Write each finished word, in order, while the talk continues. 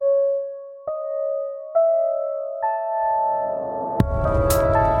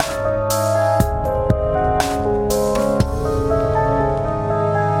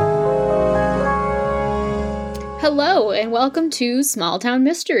Hello, and welcome to Small Town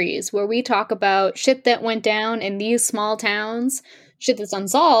Mysteries, where we talk about shit that went down in these small towns, shit that's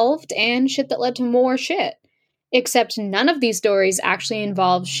unsolved, and shit that led to more shit. Except none of these stories actually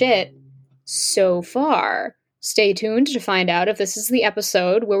involve shit so far. Stay tuned to find out if this is the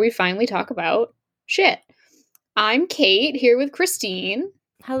episode where we finally talk about shit. I'm Kate, here with Christine.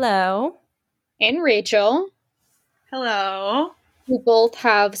 Hello. And Rachel. Hello. We both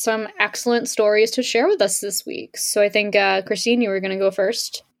have some excellent stories to share with us this week. So I think, Christine, you were going to go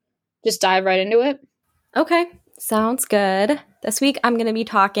first. Just dive right into it. Okay, sounds good. This week I'm going to be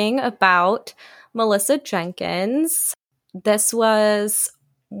talking about Melissa Jenkins. This was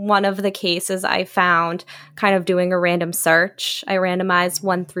one of the cases I found kind of doing a random search. I randomized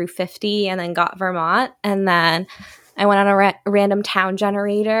 1 through 50 and then got Vermont. And then I went on a random town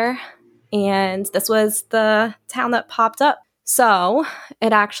generator. And this was the town that popped up. So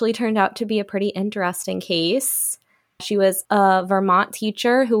it actually turned out to be a pretty interesting case. She was a Vermont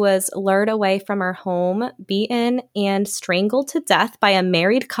teacher who was lured away from her home, beaten, and strangled to death by a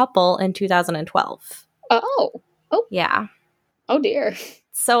married couple in 2012. Oh. Yeah. Oh, dear.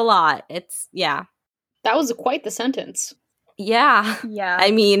 So a lot. Yeah. That was quite the sentence. Yeah. Yeah.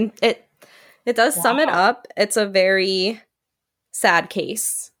 I mean, it does sum it up. It's a very sad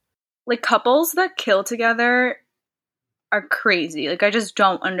case. Like, couples that kill together are crazy. Like, I just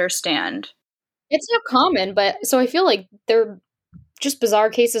don't understand. It's not common, but so I feel like they're just bizarre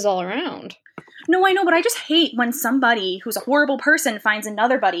cases all around. No, I know, but I just hate when somebody who's a horrible person finds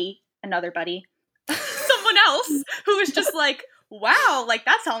another buddy, someone else who is just like, wow, like,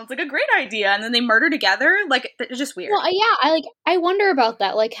 that sounds like a great idea. And then they murder together. Like, it's just weird. Well, yeah, I wonder about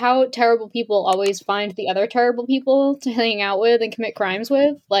that. Like, how terrible people always find the other terrible people to hang out with and commit crimes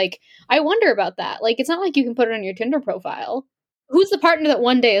with. Like, I wonder about that. Like, it's not like you can put it on your Tinder profile. Who's the partner that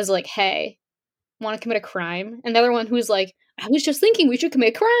one day is like, hey, want to commit a crime? And the other one who's like, I was just thinking we should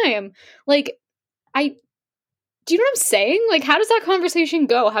commit a crime. Like, do you know what I'm saying? Like, how does that conversation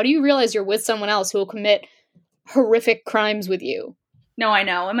go? How do you realize you're with someone else who will commit horrific crimes with you? No, I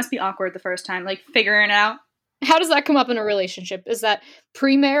know. It must be awkward the first time, like, figuring it out. How does that come up in a relationship? Is that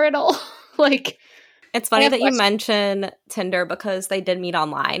premarital? Like, it's funny that you mention Tinder because they did meet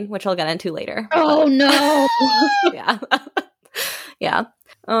online, which I'll get into later. Oh, no. Yeah. Yeah.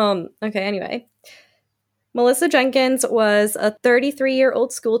 Okay, anyway. Melissa Jenkins was a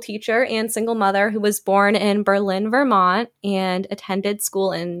 33-year-old school teacher and single mother who was born in Berlin, Vermont, and attended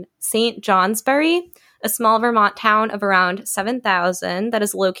school in St. Johnsbury, a small Vermont town of around 7,000 that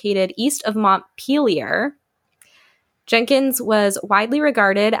is located east of Montpelier. Jenkins was widely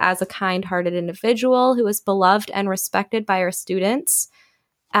regarded as a kind-hearted individual who was beloved and respected by her students.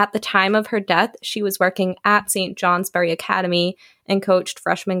 At the time of her death, she was working at St. Johnsbury Academy and coached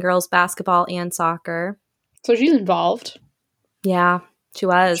freshman girls basketball and soccer. So she's involved. Yeah, she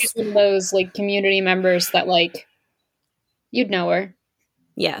was. She's one of those, like, community members that, like, you'd know her.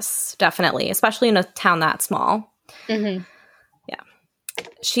 Yes, definitely, especially in a town that small. Mm-hmm. Yeah.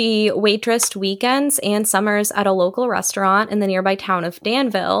 She waitressed weekends and summers at a local restaurant in the nearby town of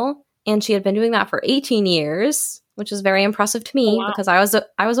Danville, and she had been doing that for 18 years, which is very impressive to me because I was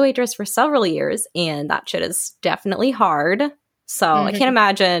a waitress for several years, and that shit is definitely hard. So I can't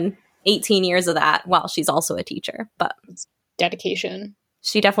imagine 18 years of that while she's also a teacher. But it's dedication.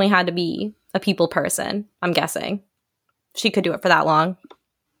 She definitely had to be a people person, I'm guessing. She could do it for that long.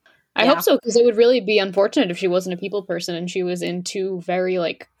 I hope so, because it would really be unfortunate if she wasn't a people person and she was in two very,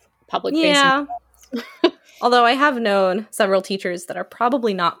 like, public-facing. Yeah. Although I have known several teachers that are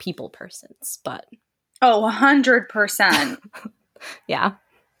probably not people persons, but... Oh, 100%. Yeah.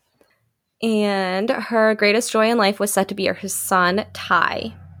 And her greatest joy in life was said to be her son,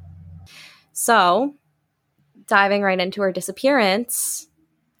 Ty. So, diving right into her disappearance,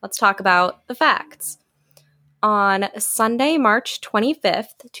 let's talk about the facts. On Sunday, March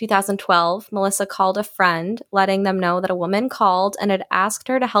 25th, 2012, Melissa called a friend, letting them know that a woman called and had asked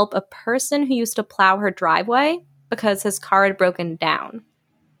her to help a person who used to plow her driveway because his car had broken down.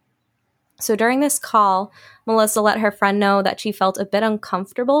 So during this call, Melissa let her friend know that she felt a bit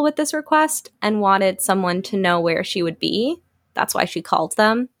uncomfortable with this request and wanted someone to know where she would be. That's why she called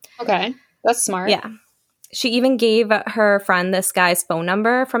them. Okay, that's smart. Yeah. She even gave her friend this guy's phone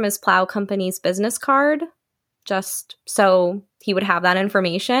number from his plow company's business card, just so he would have that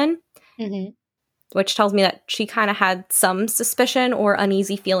information, which tells me that she kind of had some suspicion or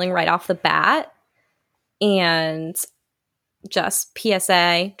uneasy feeling right off the bat. And just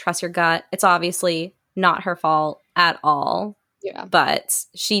PSA, trust your gut. It's obviously not her fault at all. Yeah. But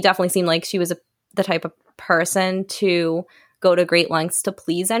she definitely seemed like she was the type of person to go to great lengths to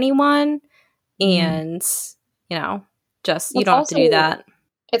please anyone. And, you know, Just, you It's don't have to do also- that.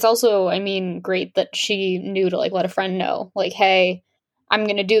 It's also, I mean, great that she knew to like let a friend know, like, hey, I'm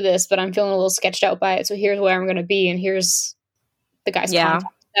gonna do this, but I'm feeling a little sketched out by it. So here's where I'm gonna be, and here's the guy's Yeah.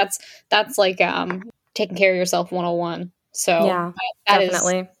 contact. That's like taking care of yourself 101. So Yeah, that is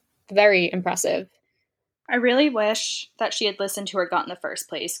definitely. very impressive. I really wish that she had listened to her gut in the first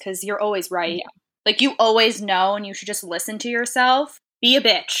place, because you're always right. Yeah. Like, you always know, and you should just listen to yourself. Be a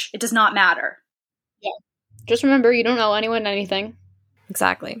bitch. It does not matter. Just remember, you don't owe anyone anything.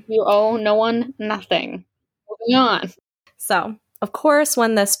 Exactly. You owe no one nothing. Moving on. So, of course,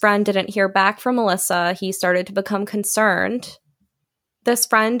 when this friend didn't hear back from Melissa, he started to become concerned. This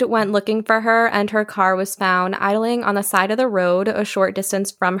friend went looking for her, and her car was found idling on the side of the road a short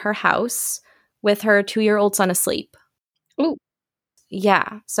distance from her house with her 2-year-old son asleep. Ooh.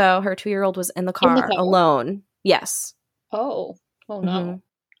 Yeah, so her 2-year-old was in the car car? alone. Yes. Oh no. Mhm.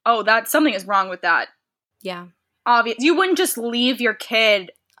 Oh, something is wrong with that. Yeah. Obvious. You wouldn't just leave your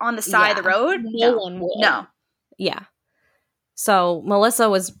kid on the side of the Yeah. road? No one would. No. Yeah. So Melissa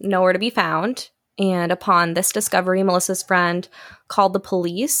was nowhere to be found. And upon this discovery, Melissa's friend called the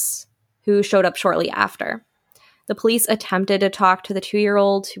police, who showed up shortly after. The police attempted to talk to the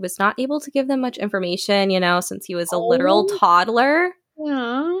 2-year-old, who was not able to give them much information, since he was a literal Oh. toddler.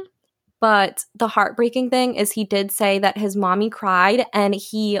 Yeah. But the heartbreaking thing is he did say that his mommy cried, and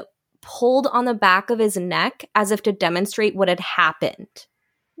he pulled on the back of his neck as if to demonstrate what had happened.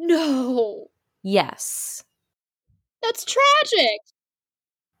 No. Yes. That's tragic.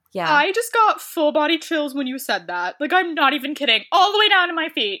 Yeah. I just got full body chills when you said that. Like, I'm not even kidding. All the way down to my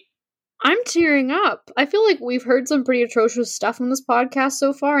feet. I'm tearing up. I feel like we've heard some pretty atrocious stuff on this podcast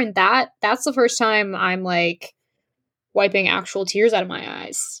so far, and that's the first time I'm like wiping actual tears out of my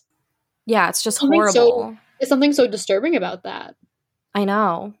eyes. Yeah, it's just Something horrible. There's something so disturbing about that. I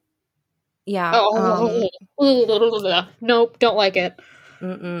know. Yeah. Nope, don't like it.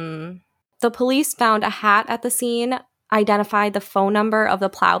 The police found a hat at the scene, identified the phone number of the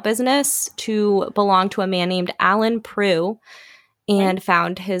plow business to belong to a man named Alan Prue, and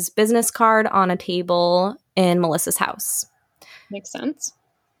found his business card on a table in Melissa's house. Makes sense.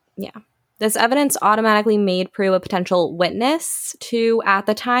 Yeah. This evidence automatically made Prue a potential witness to, at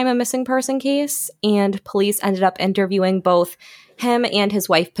the time, a missing person case, and police ended up interviewing both him and his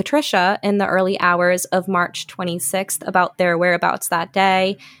wife, Patricia, in the early hours of March 26th about their whereabouts that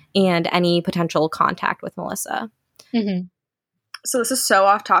day and any potential contact with Melissa. Mm-hmm. So this is so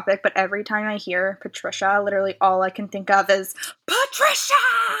off topic, but every time I hear Patricia, literally all I can think of is Patricia!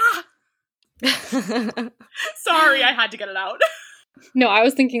 Sorry, I had to get it out. No, I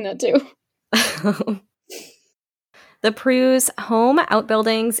was thinking that too. The Prue's home,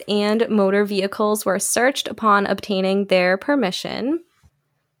 outbuildings, and motor vehicles were searched upon obtaining their permission.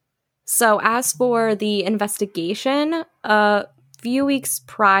 So as for the investigation, a few weeks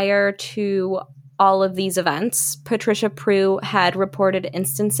prior to all of these events, Patricia Prue had reported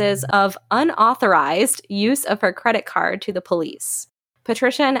instances of unauthorized use of her credit card to the police.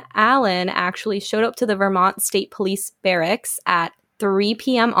 Patricia and Alan actually showed up to the Vermont State Police barracks at 3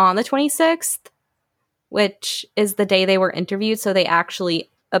 p.m. on the 26th, which is the day they were interviewed, so they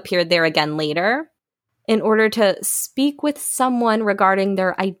actually appeared there again later, in order to speak with someone regarding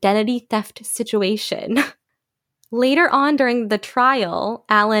their identity theft situation. Later on during the trial,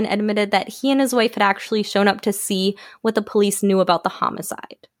 Alan admitted that he and his wife had actually shown up to see what the police knew about the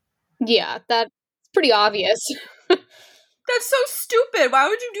homicide. Yeah, that's pretty obvious. That's so stupid. Why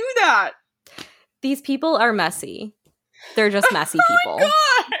would you do that? These people are messy. They're just messy people.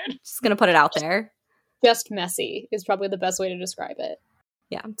 Oh my God! Just gonna put it out there. Just messy is probably the best way to describe it.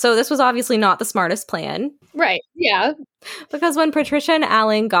 Yeah. So this was obviously not the smartest plan. Right. Yeah. Because when Patricia and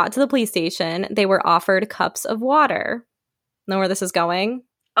Alan got to the police station, they were offered cups of water. Know where this is going?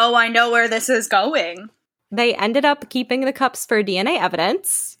 Oh, I know where this is going. They ended up keeping the cups for DNA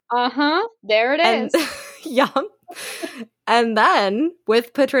evidence. Uh-huh. There it is. Yup. And then,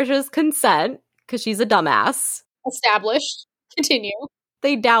 with Patricia's consent, because she's a dumbass, Established. Continue.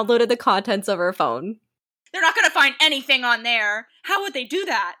 they downloaded the contents of her phone. They're not going to find anything on there. How would they do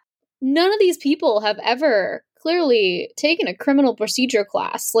that? None of these people have ever clearly taken a criminal procedure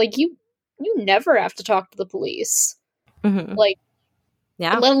class. Like, you never have to talk to the police. Mm-hmm. Like,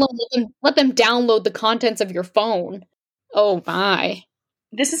 yeah. let alone let them download the contents of your phone. Oh my.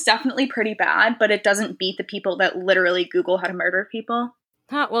 This is definitely pretty bad, but it doesn't beat the people that literally Google how to murder people.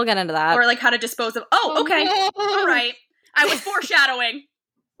 Huh, we'll get into that. Or like how to dispose of... Oh, okay. No. All right. I was foreshadowing.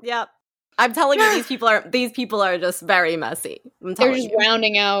 Yep. I'm telling you, these people are just very messy. They're just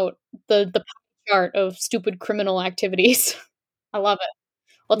rounding out the pie chart of stupid criminal activities. I love it.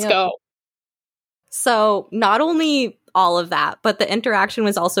 Let's go. So not only all of that. But the interaction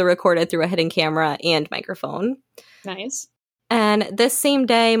was also recorded through a hidden camera and microphone. Nice. And this same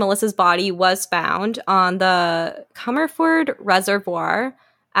day, Melissa's body was found on the Comerford Reservoir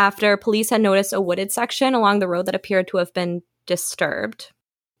after police had noticed a wooded section along the road that appeared to have been disturbed.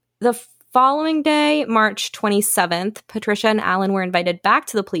 The following day, March 27th, Patricia and Alan were invited back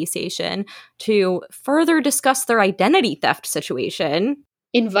to the police station to further discuss their identity theft situation.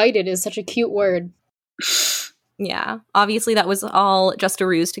 Invited is such a cute word. Yeah, obviously that was all just a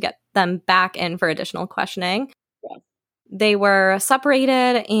ruse to get them back in for additional questioning. Yeah. They were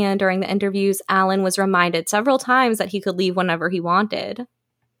separated, and during the interviews, Alan was reminded several times that he could leave whenever he wanted.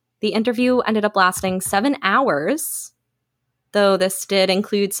 The interview ended up lasting 7 hours, though this did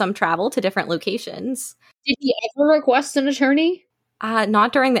include some travel to different locations. Did he ever request an attorney?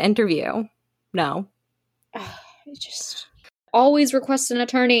 Not during the interview. No. Just always request an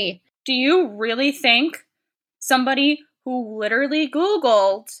attorney. Do you really think somebody who literally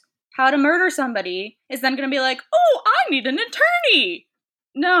Googled how to murder somebody is then going to be like, oh, I need an attorney?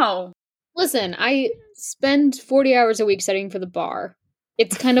 No. Listen, I spend 40 hours a week studying for the bar.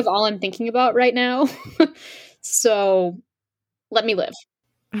 It's kind of all I'm thinking about right now. So, let me live.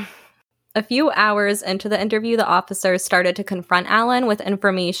 A few hours into the interview, the officers started to confront Alan with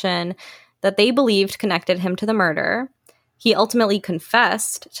information that they believed connected him to the murder. He ultimately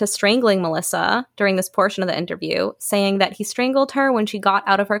confessed to strangling Melissa during this portion of the interview, saying that he strangled her when she got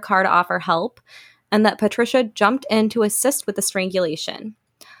out of her car to offer help, and that Patricia jumped in to assist with the strangulation.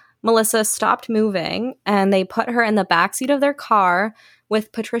 Melissa stopped moving, and they put her in the backseat of their car,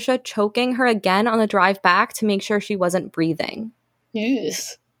 with Patricia choking her again on the drive back to make sure she wasn't breathing.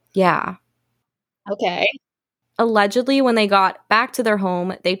 Yes. Yeah. Okay. Allegedly, when they got back to their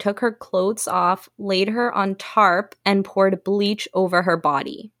home, they took her clothes off, laid her on tarp, and poured bleach over her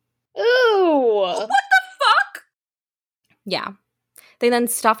body. Ooh! What the fuck? Yeah. They then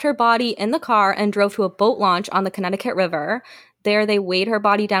stuffed her body in the car and drove to a boat launch on the Connecticut River. There, they weighed her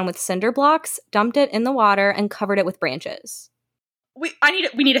body down with cinder blocks, dumped it in the water, and covered it with branches. We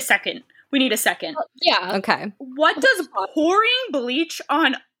need a second. We need a second. Yeah. Okay. What does pouring bleach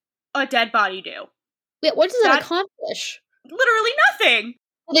on a dead body do? Wait, what does that accomplish? Literally nothing.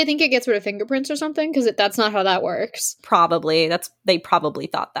 Well, they think it gets rid of fingerprints or something? Because that's not how that works. Probably. They probably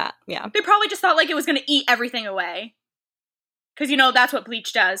thought that. Yeah. They probably just thought like it was going to eat everything away. Because, that's what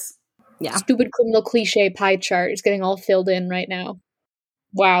bleach does. Yeah. Stupid criminal cliche pie chart is getting all filled in right now.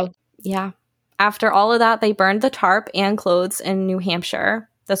 Wow. Yeah. After all of that, they burned the tarp and clothes in New Hampshire.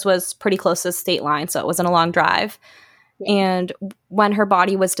 This was pretty close to the state line, so it wasn't a long drive. Yeah. And when her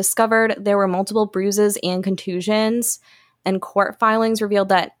body was discovered, there were multiple bruises and contusions, and court filings revealed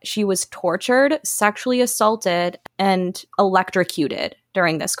that she was tortured, sexually assaulted, and electrocuted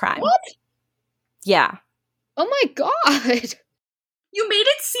during this crime. What? Yeah. Oh my god! You made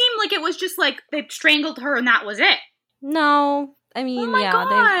it seem like it was just like they strangled her and that was it. No. I mean, oh my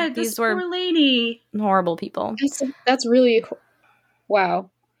god, these were poor lady. Horrible people. That's really... Wow.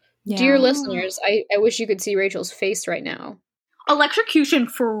 Yeah. Dear listeners, I wish you could see Rachel's face right now. Electrocution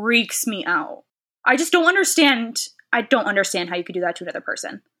freaks me out. I just don't understand. I don't understand how you could do that to another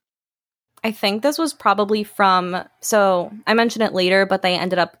person. I think this was probably from... So, I mentioned it later, but they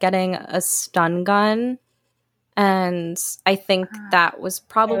ended up getting a stun gun. And I think that was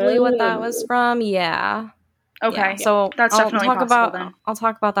probably what that was from. Yeah. Okay. Yeah. So that's definitely possible then. I'll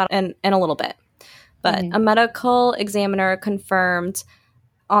talk about that in a little bit. But a medical examiner confirmed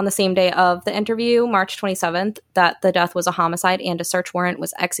on the same day of the interview, March 27th, that the death was a homicide and a search warrant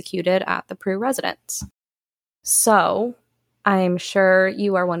was executed at the Prue residence. So, I'm sure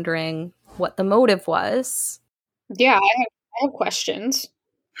you are wondering what the motive was. Yeah, I have questions.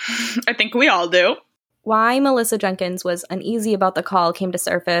 I think we all do. Why Melissa Jenkins was uneasy about the call came to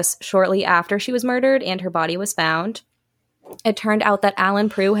surface shortly after she was murdered and her body was found. It turned out that Alan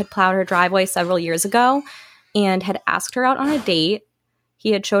Prue had plowed her driveway several years ago and had asked her out on a date.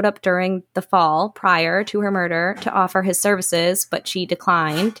 He had showed up during the fall prior to her murder to offer his services, but she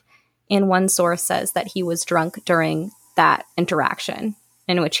declined. And one source says that he was drunk during that interaction,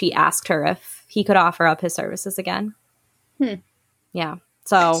 in which he asked her if he could offer up his services again. Yeah.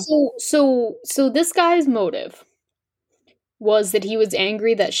 So this guy's motive was that he was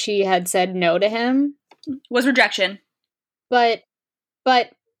angry that she had said no to him. Was rejection. But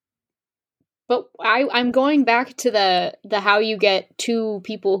I'm going back to the how you get two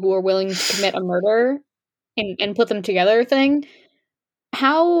people who are willing to commit a murder and put them together thing.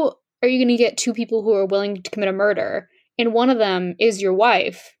 How are you going to get two people who are willing to commit a murder? And one of them is your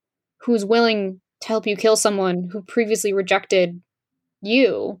wife, who's willing to help you kill someone who previously rejected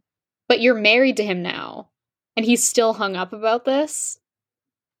you, but you're married to him now, And he's still hung up about this?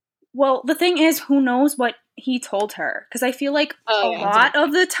 Well, the thing is, who knows what he told her? Because I feel like a lot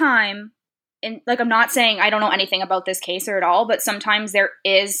of the time, and like I'm not saying I don't know anything about this case or at all, but sometimes there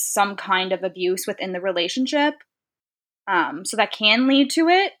is some kind of abuse within the relationship. So that can lead to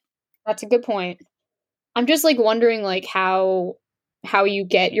it. That's a good point. I'm just like wondering like how you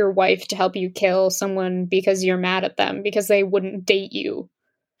get your wife to help you kill someone because you're mad at them because they wouldn't date you.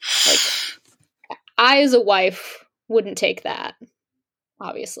 Like, I as a wife wouldn't take that,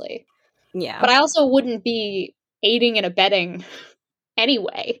 obviously. Yeah. But I also wouldn't be aiding and abetting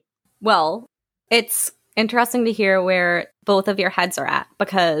anyway. Well, it's interesting to hear where both of your heads are at,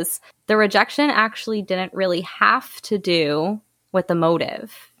 because the rejection actually didn't really have to do with the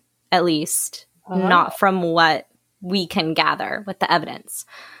motive, at least not from what we can gather with the evidence.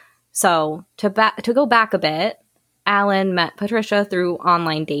 So to go back a bit, Alan met Patricia through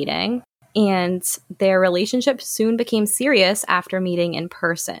online dating, and their relationship soon became serious after meeting in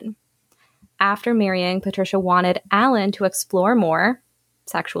person. After marrying, Patricia wanted Alan to explore more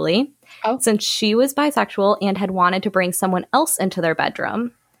sexually, since she was bisexual and had wanted to bring someone else into their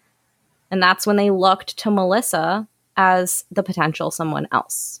bedroom. And that's when they looked to Melissa as the potential someone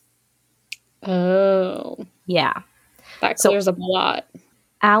else. Oh. Yeah. That clears up a lot.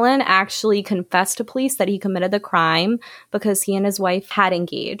 Alan actually confessed to police that he committed the crime because he and his wife had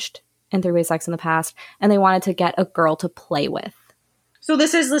engaged in three-way sex in the past, and they wanted to get a girl to play with. So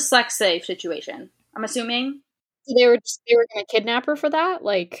this is the sex slave situation, I'm assuming? So they were going to kidnap her for that?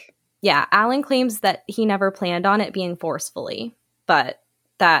 Like, yeah, Alan claims that he never planned on it being forcefully, but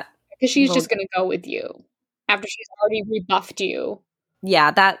that... because she's just going to go with you after she's already rebuffed you.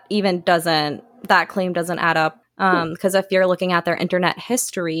 Yeah, that claim doesn't add up. Because if you're looking at their internet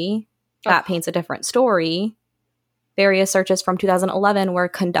history, that paints a different story. Various searches from 2011 were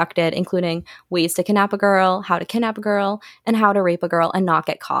conducted, including ways to kidnap a girl, how to kidnap a girl, and how to rape a girl and not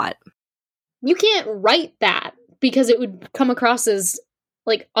get caught. You can't write that because it would come across as,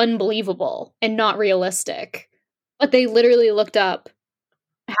 like, unbelievable and not realistic. But they literally looked up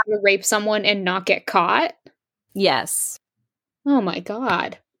how to rape someone and not get caught? Yes. Oh my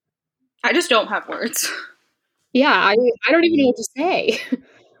god. I just don't have words. Yeah, I don't even know what to say.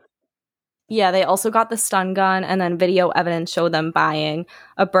 Yeah, they also got the stun gun, and then video evidence showed them buying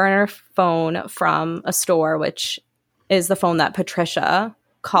a burner phone from a store, which is the phone that Patricia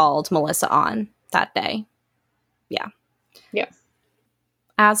called Melissa on that day. Yeah. Yeah.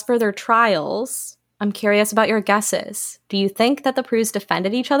 As for their trials, I'm curious about your guesses. Do you think that the Prues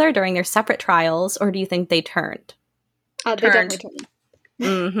defended each other during their separate trials, or do you think they turned? They definitely turned.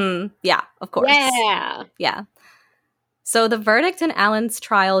 Mm-hmm. Yeah, of course. Yeah. Yeah. So the verdict in Alan's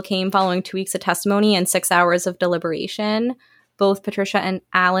trial came following 2 weeks of testimony and 6 hours of deliberation. Both Patricia and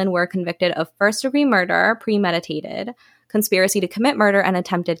Alan were convicted of first-degree murder, premeditated, conspiracy to commit murder, and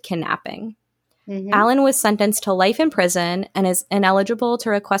attempted kidnapping. Mm-hmm. Alan was sentenced to life in prison and is ineligible to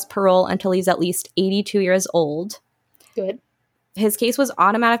request parole until he's at least 82 years old. Good. His case was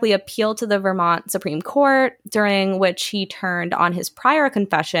automatically appealed to the Vermont Supreme Court, during which he turned on his prior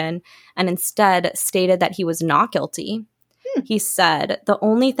confession and instead stated that he was not guilty. He said, "The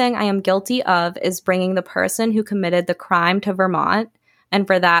only thing I am guilty of is bringing the person who committed the crime to Vermont, and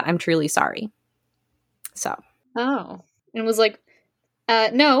for that, I'm truly sorry." So. Oh. And was like,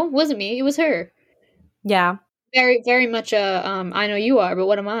 no, it wasn't me. It was her. Yeah. Very, very much I know you are, but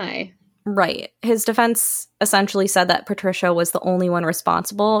what am I? Right. His defense essentially said that Patricia was the only one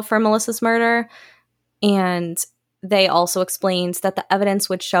responsible for Melissa's murder, and they also explained that the evidence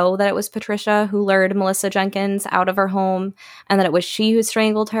would show that it was Patricia who lured Melissa Jenkins out of her home, and that it was she who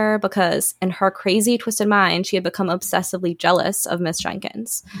strangled her because, in her crazy, twisted mind, she had become obsessively jealous of Miss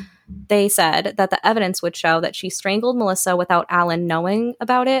Jenkins. They said that the evidence would show that she strangled Melissa without Alan knowing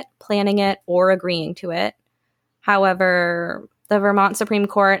about it, planning it, or agreeing to it. However, the Vermont Supreme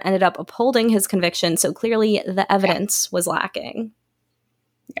Court ended up upholding his conviction, so clearly the evidence was lacking.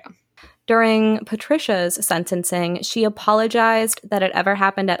 Yeah. During Patricia's sentencing, she apologized that it ever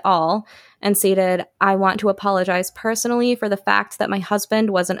happened at all and stated, "I want to apologize personally for the fact that my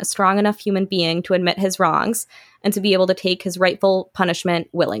husband wasn't a strong enough human being to admit his wrongs and to be able to take his rightful punishment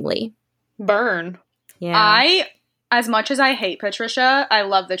willingly." Burn. Yeah. As much as I hate Patricia, I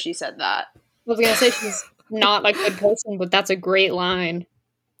love that she said that. I was going to say she's not a good person, but that's a great line.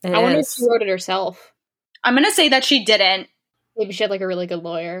 I wonder if she wrote it herself. I'm going to say that she didn't. Maybe she had a really good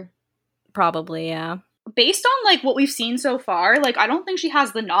lawyer. Probably, yeah. Based on what we've seen so far, I don't think she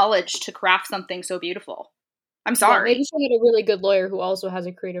has the knowledge to craft something so beautiful. I'm sorry. Yeah, maybe she had a really good lawyer who also has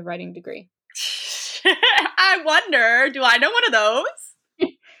a creative writing degree. I wonder, do I know one of those?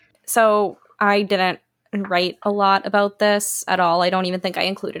 So I didn't write a lot about this at all. I don't even think I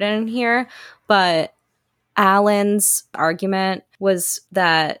included it in here. But Alan's argument was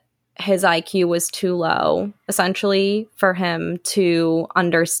that his IQ was too low, essentially, for him to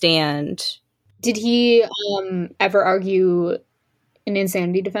understand. Did he ever argue an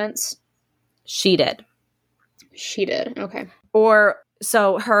insanity defense? She did. She did. Okay.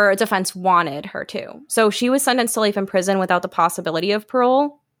 So her defense wanted her to. So she was sentenced to life in prison without the possibility of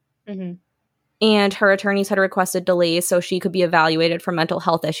parole. Mm-hmm. And her attorneys had requested delays so she could be evaluated for mental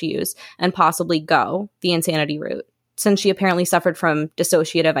health issues and possibly go the insanity route, since she apparently suffered from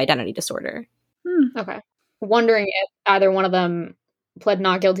dissociative identity disorder. Okay. Wondering if either one of them pled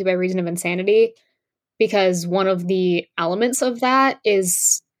not guilty by reason of insanity, because one of the elements of that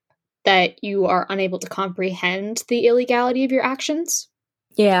is that you are unable to comprehend the illegality of your actions.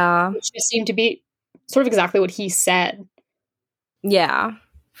 Yeah. Which just seemed to be sort of exactly what he said. Yeah.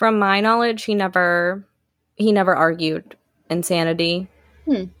 From my knowledge, he never argued insanity,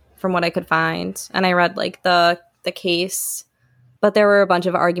 from what I could find. And I read like the case, but there were a bunch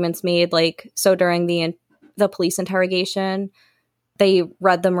of arguments made. Like, so during the police interrogation, they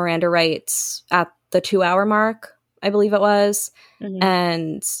read the Miranda rights at the 2-hour mark, I believe it was,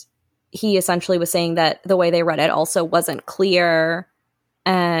 and he essentially was saying that the way they read it also wasn't clear.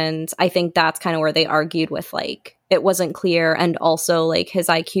 And I think that's kind of where they argued with, like, it wasn't clear, and also like his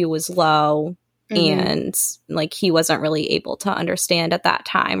IQ was low, and like he wasn't really able to understand at that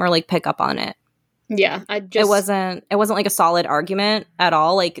time or like pick up on it. Yeah, it wasn't like a solid argument at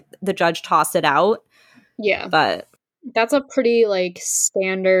all. Like the judge tossed it out. Yeah, but that's a pretty like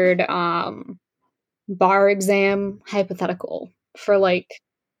standard bar exam hypothetical for like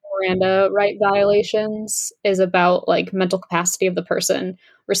Miranda right violations, is about like mental capacity of the person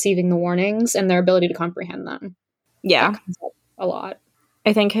receiving the warnings and their ability to comprehend them. Yeah, that comes up a lot.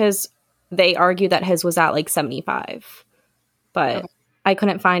 I think they argued that his was at like 75, but I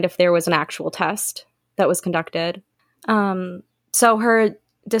couldn't find if there was an actual test that was conducted. So her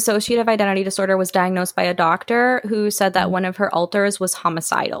dissociative identity disorder was diagnosed by a doctor who said that one of her alters was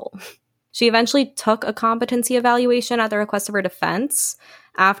homicidal. She eventually took a competency evaluation at the request of her defense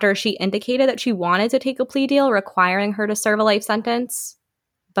after she indicated that she wanted to take a plea deal requiring her to serve a life sentence,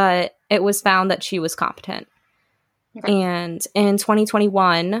 but it was found that she was competent. Okay. And in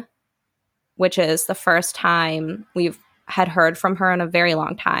 2021, which is the first time we've had heard from her in a very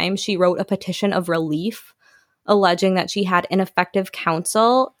long time, she wrote a petition of relief alleging that she had ineffective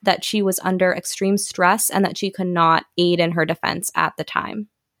counsel, that she was under extreme stress, and that she could not aid in her defense at the time.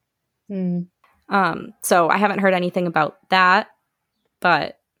 So I haven't heard anything about that,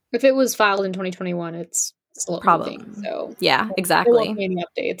 but if it was filed in 2021, it's still probably moving, so yeah, exactly. There won't be any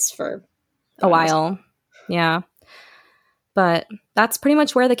updates for a while. Yeah. But that's pretty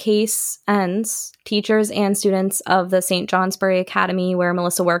much where the case ends. Teachers and students of the St. Johnsbury Academy, where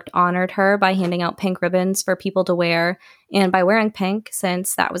Melissa worked, honored her by handing out pink ribbons for people to wear. And by wearing pink,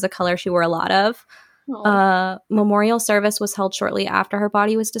 since that was a color she wore a lot of, a memorial service was held shortly after her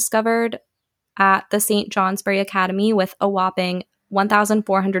body was discovered at the St. Johnsbury Academy, with a whopping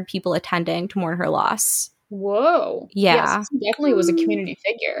 1,400 people attending to mourn her loss. Whoa. Yeah. Yes, he definitely was a community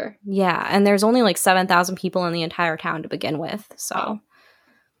figure. Yeah, and there's only like 7,000 people in the entire town to begin with. So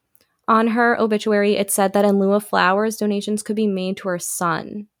on her obituary, it said that in lieu of flowers, donations could be made to her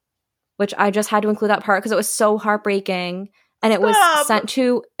son, which I just had to include that part because it was so heartbreaking. And it was sent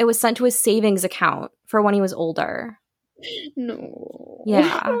to his savings account for when he was older. No.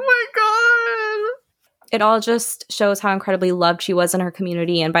 Yeah. Oh my god. It all just shows how incredibly loved she was in her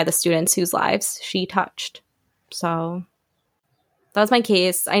community and by the students whose lives she touched. So that was my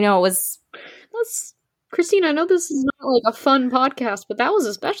case. I know it was... Christine, I know this is not like a fun podcast, but that was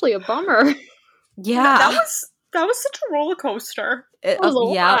especially a bummer. Yeah. That was such a roller coaster. That was a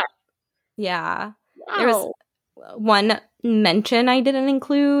lot. Yeah. Wow. There was one mention I didn't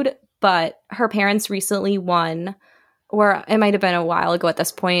include, but her parents recently won, or it might have been a while ago at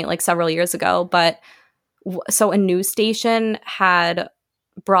this point, like several years ago, but so a news station had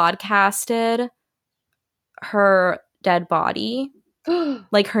broadcasted her dead body,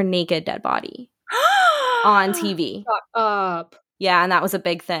 like her naked dead body, on TV. Shut up. Yeah, and that was a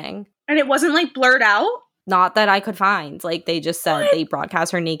big thing. And it wasn't like blurred out? Not that I could find. Like they just said they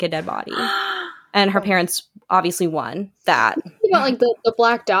broadcast her naked dead body. And her parents obviously won that. About like the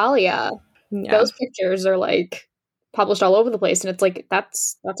Black Dahlia. Yeah. Those pictures are like published all over the place, and it's like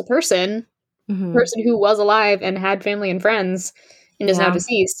that's a person. A person who was alive and had family and friends and is now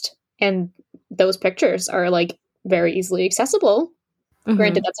deceased. And those pictures are like very easily accessible.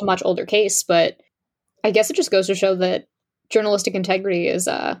 Granted, that's a much older case, but I guess it just goes to show that journalistic integrity is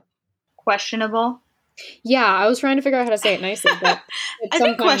questionable. Yeah, I was trying to figure out how to say it nicely, but I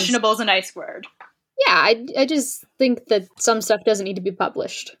think questionable is a nice word. Yeah, I just think that some stuff doesn't need to be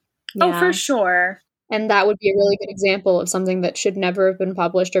published. Yeah. Oh, for sure. And that would be a really good example of something that should never have been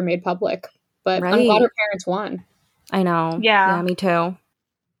published or made public. But I'm glad her parents won. I know. Yeah. Yeah, me too.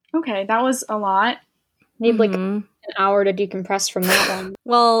 Okay, that was a lot. Need like an hour to decompress from that one.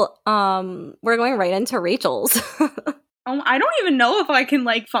 Well, we're going right into Rachel's. I don't even know if I can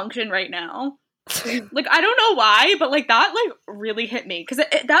like function right now. Like, I don't know why, but like that like really hit me because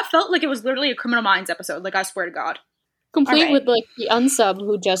that felt like it was literally a Criminal Minds episode. Like, I swear to God, complete with like the unsub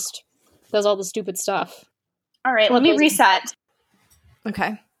who just does all the stupid stuff. All right, let me reset.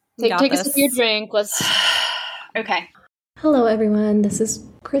 Okay, take a sip of your drink. Let's. Okay. Hello, everyone. This is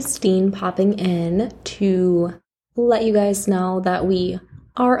Christine popping in to let you guys know that we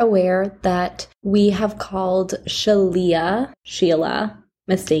are aware that we have called Sheila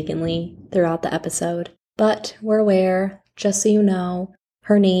mistakenly throughout the episode. But we're aware, just so you know,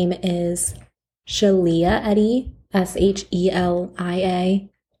 her name is Shelia Eddy, Shelia,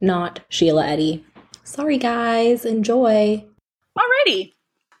 not Sheila Eddy. Sorry, guys. Enjoy. Alrighty.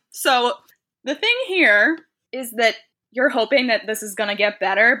 So the thing here is that you're hoping that this is going to get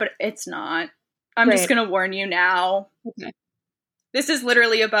better, but it's not. I'm just going to warn you now. Okay. This is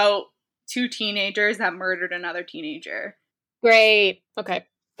literally about two teenagers that murdered another teenager. Great. Okay.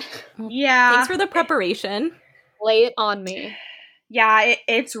 Yeah. Thanks for the preparation. Lay it on me. Yeah,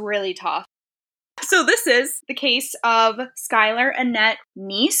 it's really tough. So this is the case of Skylar Annette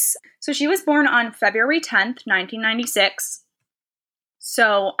Neese. So she was born on February 10th, 1996.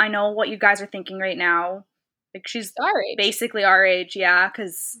 So I know what you guys are thinking right now. Like, she's our age. Basically our age, yeah,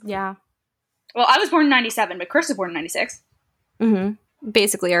 because... Yeah. Well, I was born in 97, but Chris was born in 96. Mm-hmm.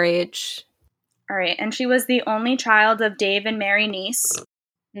 Basically our age. All right, and she was the only child of Dave and Mary Neese.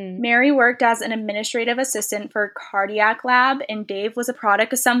 Mary worked as an administrative assistant for a cardiac lab, and Dave was a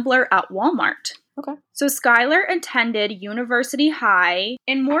product assembler at Walmart. Okay. So Skylar attended University High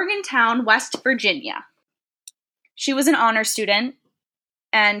in Morgantown, West Virginia. She was an honor student,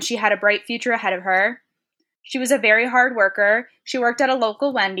 and she had a bright future ahead of her. She was a very hard worker. She worked at a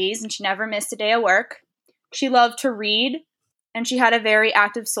local Wendy's, and she never missed a day of work. She loved to read, and she had a very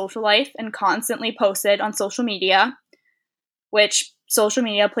active social life and constantly posted on social media, which social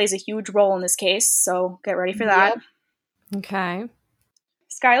media plays a huge role in this case, so get ready for that. Yep. Okay.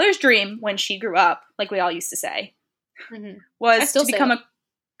 Skylar's dream when she grew up, like we all used to say, was to become a...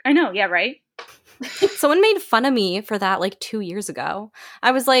 I know, yeah, right? Someone made fun of me for that like 2 years ago.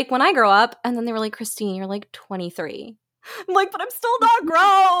 I was like, when I grow up, and then they were like, Christine, you're like 23. I'm like, but I'm still not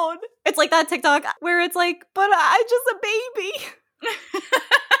grown. It's like that TikTok where it's like, but I'm just a baby.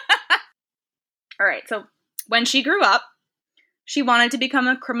 All right, so when she grew up, she wanted to become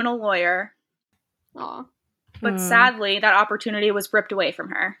a criminal lawyer. Aw. But sadly, that opportunity was ripped away from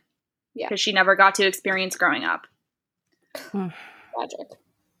her. Yeah. Because she never got to experience growing up. Tragic.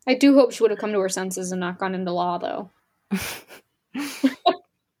 I do hope she would have come to her senses and not gone into law, though.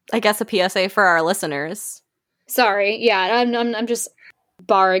 I guess a PSA for our listeners. Sorry. Yeah, I'm just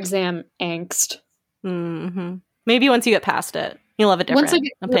bar exam angst. Mm-hmm. Maybe once you get past it, you'll have a different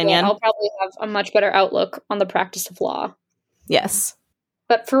opinion. I'll probably have a much better outlook on the practice of law. Yes.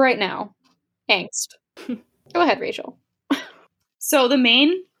 But for right now, angst. Go ahead, Rachel. So the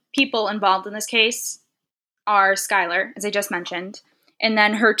main people involved in this case are Skylar, as I just mentioned, and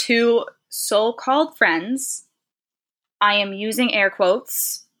then her two so-called friends. I am using air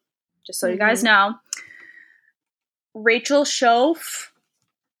quotes, just so you guys know. Rachel Schoaf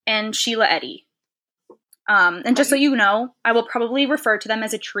and Sheila Eddy. And just so you know, I will probably refer to them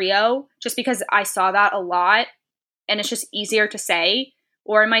as a trio, just because I saw that a lot, and it's just easier to say.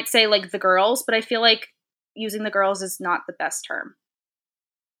 Or I might say, like, the girls, but I feel like using the girls is not the best term.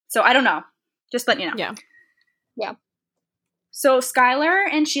 So I don't know. Just letting you know. Yeah. Yeah. So Skylar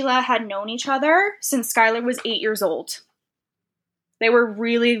and Sheila had known each other since Skylar was 8 years old. They were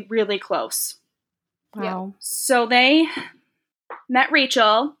really, really close. Wow. Yeah. So they met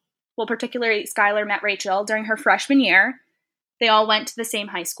Rachel. Well, particularly Skylar met Rachel during her freshman year. They all went to the same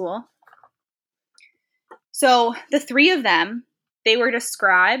high school. So the three of them, they were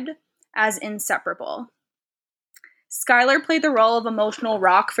described as inseparable. Skylar played the role of emotional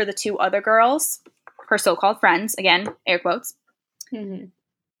rock for the two other girls, her so-called friends, again, air quotes. Mm-hmm.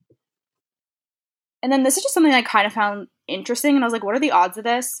 And then this is just something I kind of found interesting, and I was like, what are the odds of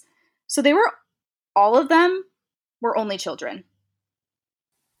this? So all of them were only children.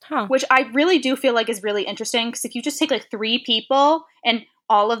 Huh. Which I really do feel like is really interesting, because if you just take like three people and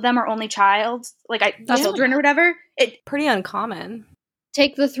all of them are only children or whatever, pretty uncommon.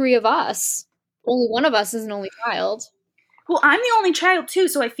 Take the three of us. Only one of us is an only child. Well, I'm the only child too,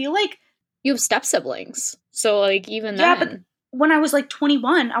 so I feel like you have step siblings. So like even yeah, then. but when I was like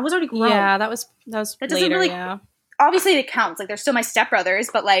 21, I was already grown. Yeah, that was that doesn't later, really, yeah. Obviously it counts. Like, they're still my stepbrothers,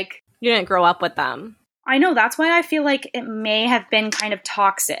 but like, You didn't grow up with them. I know, that's why I feel like it may have been kind of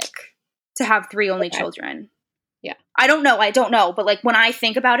toxic to have 3 only children. Yeah. I don't know, but like when I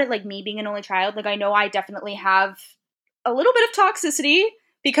think about it, like me being an only child, like I know I definitely have a little bit of toxicity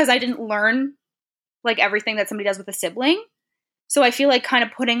because I didn't learn like everything that somebody does with a sibling. So I feel like kind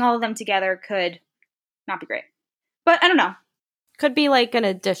of putting all of them together could not be great. But I don't know. Could be like an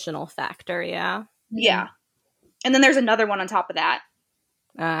additional factor, yeah. Yeah. And then there's another one on top of that.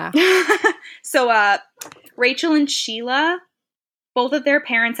 So Rachel and Sheila, both of their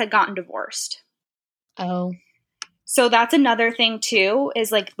parents had gotten divorced. Oh. So that's another thing too,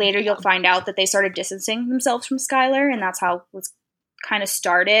 is like later you'll find out that they started distancing themselves from Skylar, and that's how it was kind of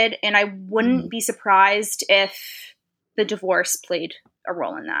started. And I wouldn't be surprised if the divorce played a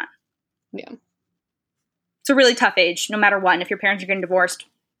role in that. Yeah. It's a really tough age, no matter what. And if your parents are getting divorced,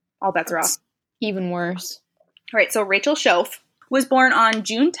 all bets are off. Even worse. All right, so Rachel Schoaf was born on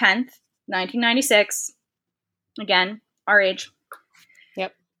June 10th, 1996. Again, our age.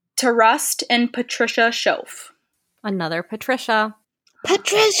 Yep. To Rust and Patricia Schoaf. Another Patricia.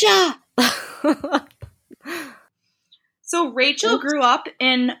 Patricia! So Rachel grew up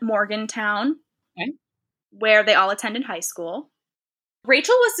in Morgantown, where they all attended high school.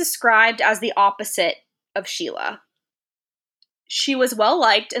 Rachel was described as the opposite of Sheila. She was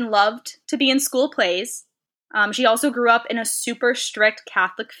well-liked and loved to be in school plays. She also grew up in a super strict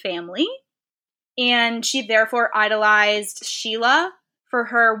Catholic family, and she therefore idolized Sheila for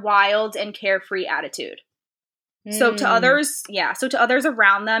her wild and carefree attitude. So to others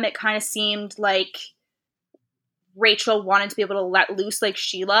around them, it kind of seemed like Rachel wanted to be able to let loose like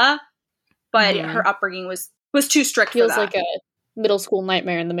Sheila, but her upbringing was too strict for that. Feels like a middle school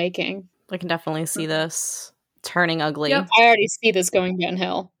nightmare in the making. I can definitely see this turning ugly. Yep. I already see this going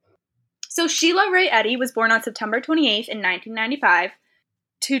downhill. So Sheila Ray Eddy was born on September 28th in 1995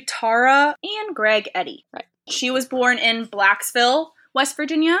 to Tara and Greg Eddy. Right. She was born in Blacksville, West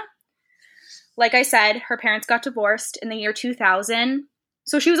Virginia. Like I said, her parents got divorced in the year 2000.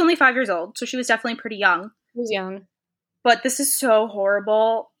 So she was only 5 years old. So she was definitely pretty young. She was young. But this is so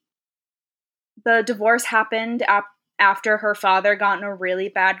horrible. The divorce happened after her father got in a really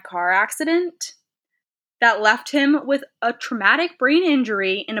bad car accident that left him with a traumatic brain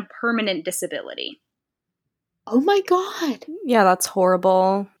injury and a permanent disability. Oh my god. Yeah, that's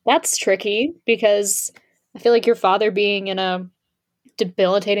horrible. That's tricky because I feel like your father being in a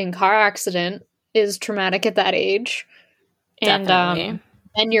debilitating car accident is traumatic at that age. Definitely.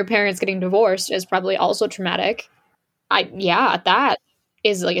 And your parents getting divorced is probably also traumatic. That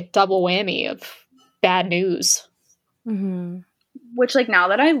is like a double whammy of bad news. Mm-hmm. Which, like, now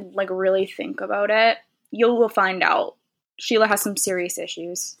that I like really think about it, you will find out Sheila has some serious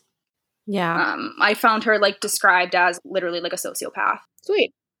issues. Yeah. I found her like described as literally like a sociopath.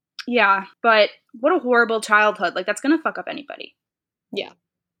 Sweet. Yeah, but what a horrible childhood. Like, that's gonna fuck up anybody. Yeah.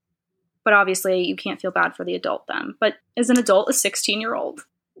 But obviously you can't feel bad for the adult then. But is an adult a 16-year-old?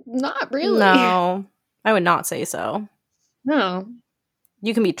 Not really. No, I would not say so. No.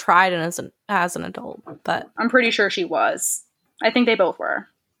 You can be tried as an adult, but I'm pretty sure she was. I think they both were.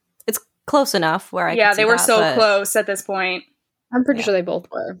 it's close enough where I Yeah, can see they were that, so but close at this point. I'm pretty sure they both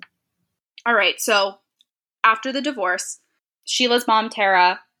were. All right, so after the divorce, Sheila's mom,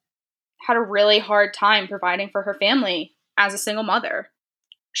 Tara, had a really hard time providing for her family as a single mother.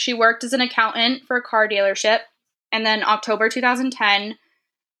 She worked as an accountant for a car dealership, and then October 2010,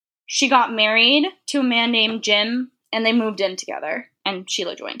 she got married to a man named Jim, and they moved in together, and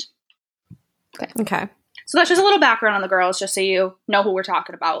Sheila joined. Okay. So that's just a little background on the girls, just so you know who we're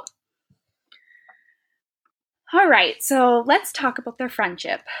talking about. All right, so let's talk about their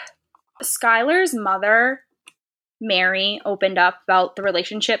friendship. Skylar's mother, Mary, opened up about the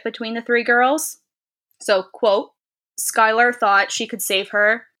relationship between the three girls. So, quote, Skylar thought she could save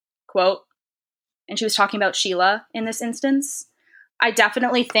her, quote, and she was talking about Sheila in this instance. I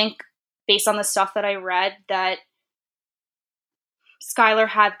definitely think, based on the stuff that I read, that Skylar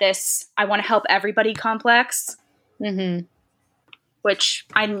had this I want to help everybody complex, which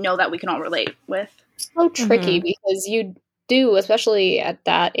I know that we can all relate with. So tricky because you do, especially at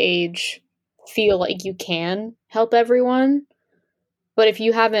that age, feel like you can help everyone. But if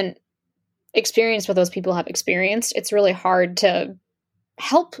you haven't experienced what those people have experienced, it's really hard to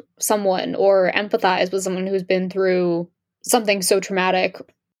help someone or empathize with someone who's been through something so traumatic.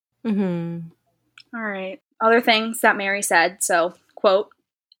 All right. Other things that Mary said. So, quote,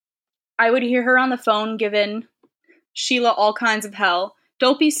 I would hear her on the phone giving Sheila all kinds of hell.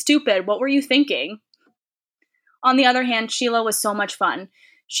 Don't be stupid. What were you thinking? On the other hand, Sheila was so much fun.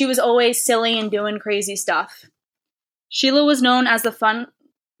 She was always silly and doing crazy stuff. Sheila was known as the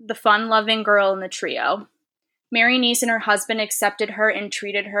fun-loving girl in the trio. Mary Neese and her husband accepted her and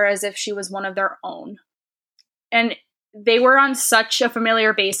treated her as if she was one of their own. And they were on such a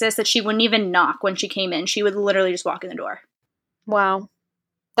familiar basis that she wouldn't even knock when she came in. She would literally just walk in the door. Wow.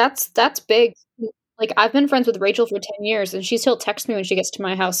 That's big. Like, I've been friends with Rachel for 10 years, and she still texts me when she gets to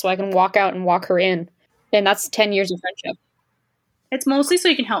my house so I can walk out and walk her in. And that's 10 years of friendship. It's mostly so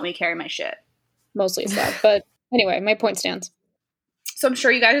you can help me carry my shit. Mostly stuff. But anyway, my point stands. So I'm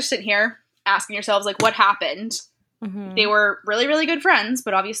sure you guys are sitting here asking yourselves, like, what happened? Mm-hmm. They were really, really good friends,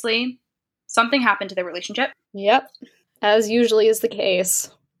 but obviously something happened to their relationship. Yep. As usually is the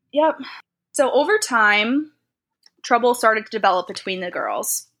case. Yep. So over time, trouble started to develop between the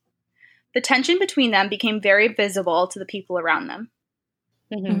girls. The tension between them became very visible to the people around them.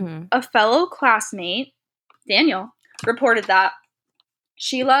 Mm-hmm. A fellow classmate, Daniel, reported that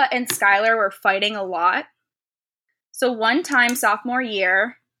Sheila and Skylar were fighting a lot. So one time, sophomore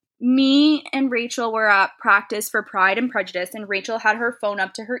year, me and Rachel were at practice for Pride and Prejudice, and Rachel had her phone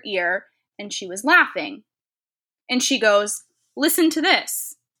up to her ear, and she was laughing. And she goes, "Listen to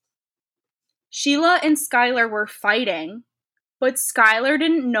this." Sheila and Skylar were fighting, but Skylar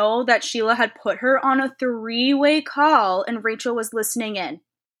didn't know that Sheila had put her on a 3-way call, and Rachel was listening in.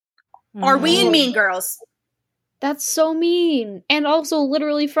 Are we in Mean Girls? That's so mean. And also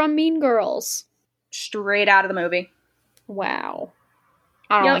literally from Mean Girls. Straight out of the movie. Wow.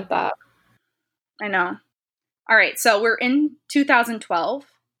 I don't like that. I know. All right, so we're in 2012.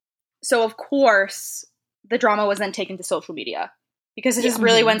 So, of course, the drama was then taken to social media. Because this is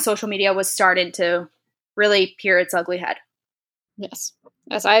really when social media was starting to really peer its ugly head. Yes.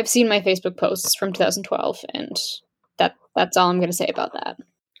 As I've seen my Facebook posts from 2012, and that's all I'm going to say about that.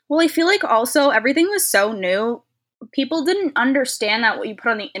 Well, I feel like also everything was so new. People didn't understand that what you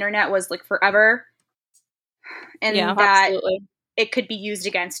put on the internet was like forever. And that absolutely. It could be used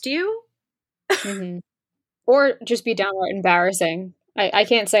against you. Mm-hmm. Or just be downright embarrassing. I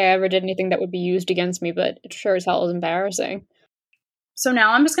can't say I ever did anything that would be used against me, but it sure as hell is embarrassing. So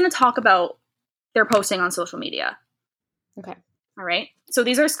now I'm just going to talk about their posting on social media. Okay. All right. So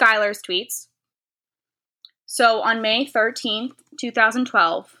these are Skylar's tweets. So on May 13th,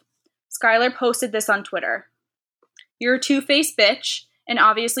 2012, Skylar posted this on Twitter. "You're a two-faced bitch and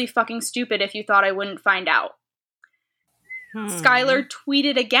obviously fucking stupid if you thought I wouldn't find out." Skylar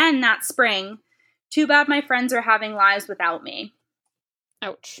tweeted again that spring, "Too bad my friends are having lives without me."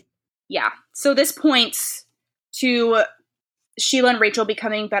 Ouch. Yeah. So this points to Sheila and Rachel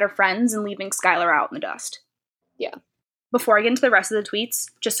becoming better friends and leaving Skylar out in the dust. Yeah. Before I get into the rest of the tweets,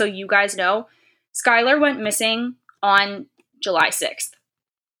 just so you guys know, Skylar went missing on July 6th.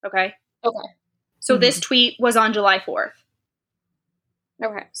 Okay? Okay. So this tweet was on July 4th.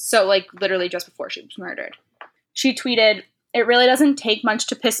 Okay. So, like, literally just before she was murdered. She tweeted, "It really doesn't take much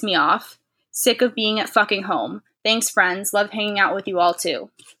to piss me off. Sick of being at fucking home. Thanks, friends. Love hanging out with you all, too."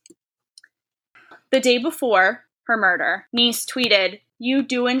 The day before her murder, Neese tweeted, "You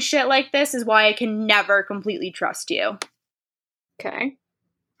doing shit like this is why I can never completely trust you." Okay.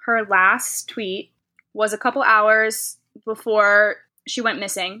 Her last tweet was a couple hours before she went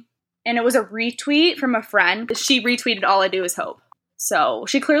missing, and it was a retweet from a friend. She retweeted, "All I do is hope." So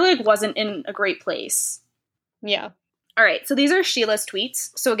she clearly wasn't in a great place. Yeah. All right, so these are Sheila's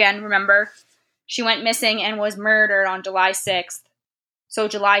tweets. So again, remember, she went missing and was murdered on July 6th. So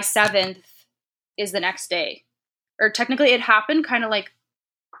July 7th is the next day. Or technically it happened kind of like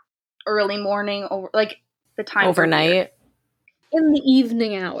early morning, like the time. Overnight. In the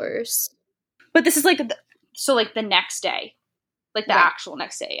evening hours. But this is like, the next day. Like the actual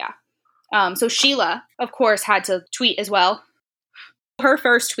next day, yeah. So Sheila, of course, had to tweet as well. Her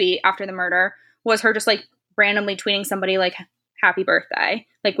first tweet after the murder was her just like randomly tweeting somebody like happy birthday,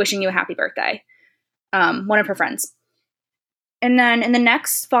 like wishing you a happy birthday. One of her friends. And then in the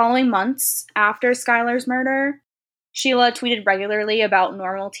next following months after Skylar's murder, Sheila tweeted regularly about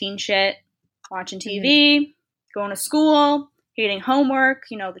normal teen shit, watching TV, going to school, hating homework,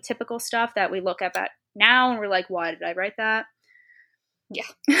 you know, the typical stuff that we look up at now and we're like, why did I write that? Yeah.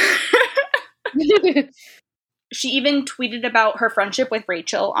 She even tweeted about her friendship with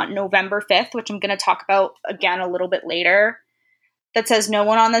Rachel on November 5th, which I'm going to talk about again a little bit later, that says, "No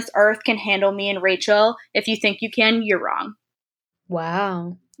one on this earth can handle me and Rachel. If you think you can, you're wrong."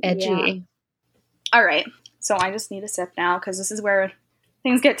 Wow. Edgy. Yeah. All right. So I just need a sip now because this is where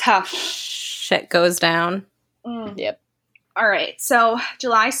things get tough. Shit goes down. Yep. All right. So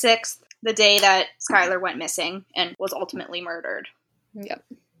July 6th, the day that Skylar went missing and was ultimately murdered. Yep.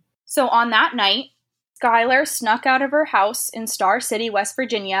 So on that night, Skylar snuck out of her house in Star City, West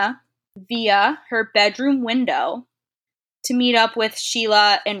Virginia, via her bedroom window to meet up with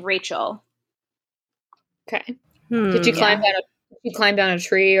Sheila and Rachel. Okay. Did you climb down a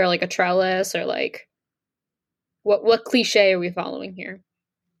tree or like a trellis or like what cliche are we following here?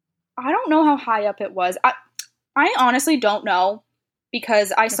 I don't know how high up it was. I honestly don't know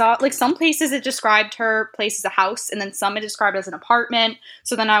because I saw like some places it described her place as a house and then some it described as an apartment.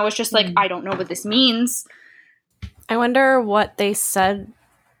 So then I was just like, I don't know what this means. I wonder what they said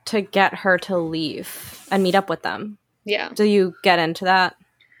to get her to leave and meet up with them. Yeah. Do you get into that?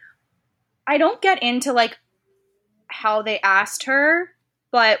 I don't get into like how they asked her,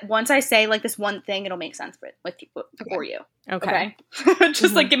 but once I say like this one thing, it'll make sense for you. Okay.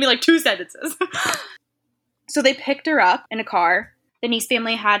 Just like give me like 2 sentences. So they picked her up in a car. The Neese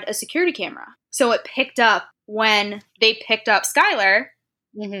family had a security camera. So it picked up when they picked up Skylar,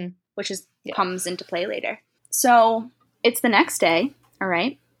 which comes into play later. So it's the next day. All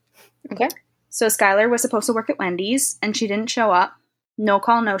right. Okay. So Skylar was supposed to work at Wendy's and she didn't show up. No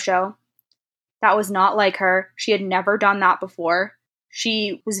call, no show. That was not like her. She had never done that before.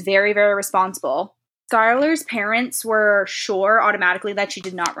 She was very, very responsible. Skylar's parents were sure automatically that she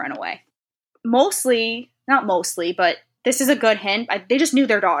did not run away. Not mostly, but this is a good hint. They just knew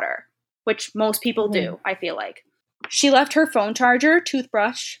their daughter, which most people do, I feel like. She left her phone charger,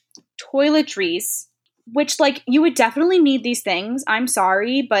 toothbrush, toiletries, which, like, you would definitely need these things. I'm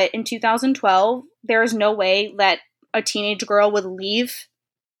sorry, but in 2012, there is no way that a teenage girl would leave,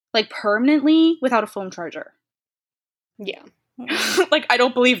 like, permanently without a phone charger. Yeah. Like, I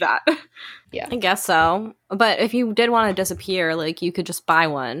don't believe that. Yeah. I guess so. But if you did want to disappear, like, you could just buy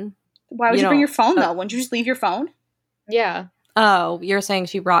one. Why would you bring your phone, though? Wouldn't you just leave your phone? Yeah. Oh, you're saying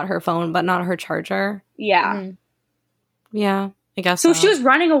she brought her phone, but not her charger? Yeah. Yeah, I guess so. So if she was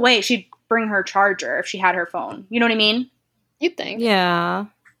running away, she'd bring her charger if she had her phone. You know what I mean? You'd think. Yeah.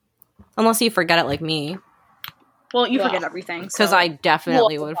 Unless you forget it like me. Well, you forget everything. Because I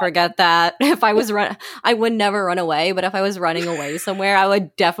definitely would forget that. If I was I would never run away, but if I was running away somewhere, I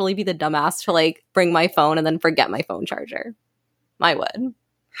would definitely be the dumbass to, like, bring my phone and then forget my phone charger. I would.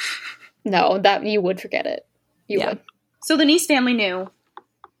 No, that you would forget it. You would. So the Neese family knew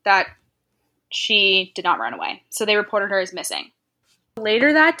that she did not run away. So they reported her as missing.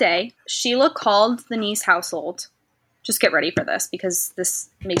 Later that day, Sheila called the Neese household. Just get ready for this because this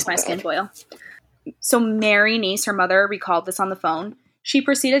makes my skin boil. So Mary Neese, her mother, recalled this on the phone. She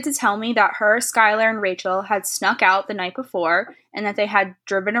proceeded to tell me that her, Skylar, and Rachel had snuck out the night before and that they had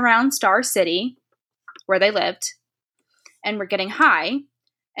driven around Star City, where they lived, and were getting high.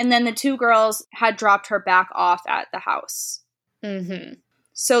 And then the 2 girls had dropped her back off at the house.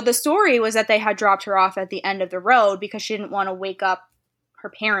 So the story was that they had dropped her off at the end of the road because she didn't want to wake up her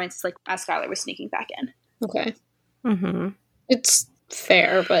parents, like, as Skylar was sneaking back in. Okay. It's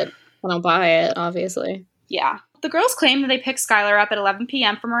fair, but I don't buy it, obviously. Yeah. The girls claimed that they picked Skylar up at 11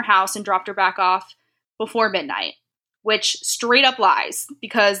 p.m. from her house and dropped her back off before midnight, which straight up lies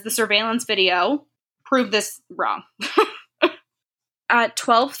because the surveillance video proved this wrong. At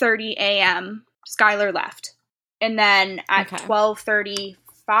 12:30 a.m., Skylar left. And then at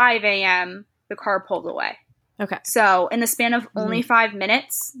 12:35 a.m., the car pulled away. Okay. So in the span of only 5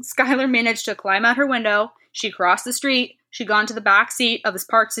 minutes, Skylar managed to climb out her window. She crossed the street. She got into the back seat of this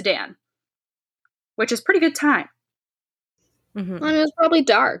parked sedan, which is pretty good time. I mean, it was probably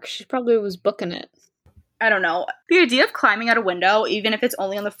dark. She probably was booking it. I don't know. The idea of climbing out a window, even if it's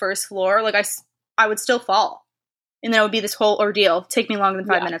only on the first floor, like I would still fall. And then it would be this whole ordeal. Take me longer than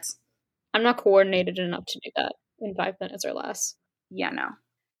 5 minutes. I'm not coordinated enough to do that in 5 minutes or less. Yeah, no.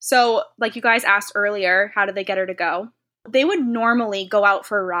 So, like you guys asked earlier, how did they get her to go? They would normally go out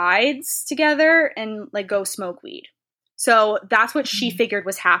for rides together and, like, go smoke weed. So that's what she figured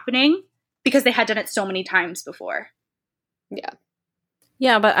was happening because they had done it so many times before. Yeah.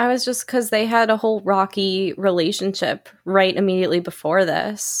 Yeah, but I was just because they had a whole rocky relationship right immediately before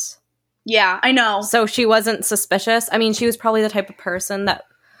this. Yeah, I know. So she wasn't suspicious. I mean, she was probably the type of person that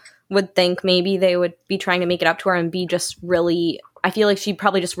would think maybe they would be trying to make it up to her and be just really... I feel like she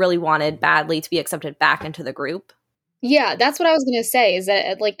probably just really wanted badly to be accepted back into the group. Yeah, that's what I was going to say, is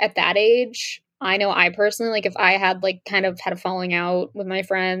that, like, at that age, I know I personally, like, if I had, like, kind of had a falling out with my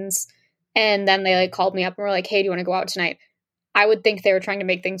friends, and then they, like, called me up and were like, hey, do you want to go out tonight? I would think they were trying to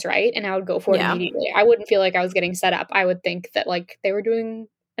make things right, and I would go for it immediately. I wouldn't feel like I was getting set up. I would think that, like, they were doing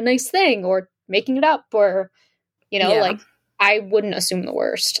a nice thing, or making it up, or, you know, like, I wouldn't assume the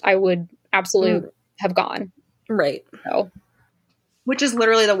worst. I would absolutely have gone. Right. So. which is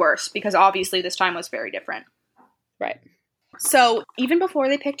literally the worst because obviously this time was very different. Right. So even before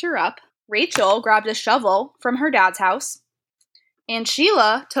they picked her up, Rachel grabbed a shovel from her dad's house, and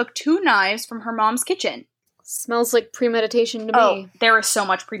Sheila took 2 knives from her mom's kitchen. Smells like premeditation to Oh, me. there is so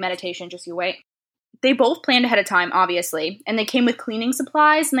much premeditation, just you wait. They both planned ahead of time, obviously, and they came with cleaning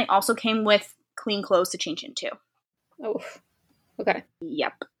supplies, and they also came with clean clothes to change into. Oh, okay.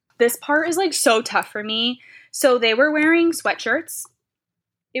 Yep. This part is, like, so tough for me. So they were wearing sweatshirts.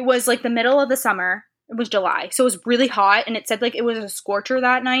 It was, like, the middle of the summer. It was July. So it was really hot, and it said, like, it was a scorcher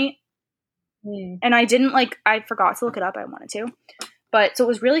that night. And I didn't, like, I forgot to look it up. I wanted to. But, so it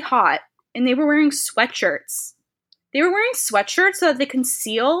was really hot, and they were wearing sweatshirts. They were wearing sweatshirts so that they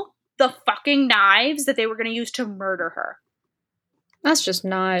conceal the fucking knives that they were going to use to murder her. That's just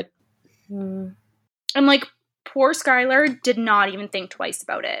not... And, like, poor Skylar did not even think twice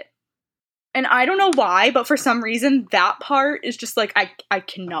about it. And I don't know why, but for some reason, that part is just, like, I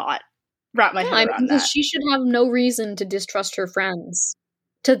cannot wrap my head around because that. she should have no reason to distrust her friends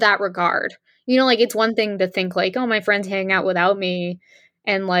to that regard. You know, like, it's one thing to think, like, oh, my friends hang out without me,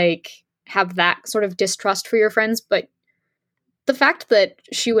 and, like, have that sort of distrust for your friends, but the fact that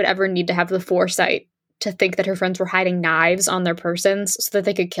she would ever need to have the foresight to think that her friends were hiding knives on their persons so that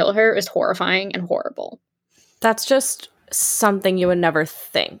they could kill her is horrifying and horrible. That's just something you would never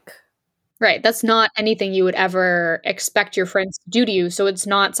think. Right. That's not anything you would ever expect your friends to do to you. So it's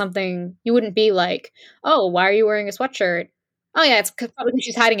not something you wouldn't be like, oh, why are you wearing a sweatshirt? Oh, yeah, it's probably because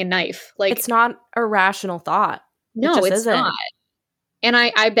she's hiding a knife. Like, it's not a rational thought. No, it just it's isn't. not. And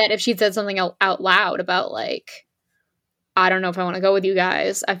I bet if she'd said something out loud about, like, I don't know if I want to go with you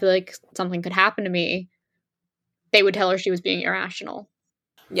guys, I feel like something could happen to me, they would tell her she was being irrational.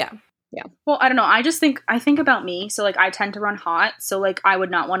 Yeah. Yeah. Well, I don't know. I think about me. So, like, I tend to run hot. So, like, I would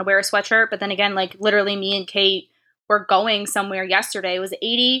not want to wear a sweatshirt. But then again, like, literally me and Kate were going somewhere yesterday. It was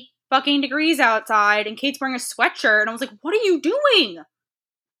 80 fucking degrees outside. And Kate's wearing a sweatshirt. And I was like, what are you doing?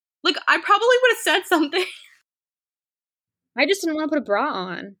 Like, I probably would have said something. I just didn't want to put a bra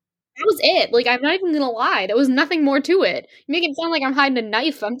on. That was it. Like, I'm not even gonna lie. There was nothing more to it. You make it sound like I'm hiding a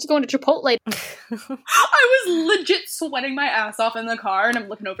knife. I'm just going to Chipotle. I was legit sweating my ass off in the car, and I'm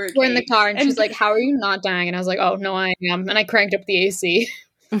looking over at Kate. We're in the car, and she's like, how are you not dying? And I was like, oh, no, I am. And I cranked up the AC.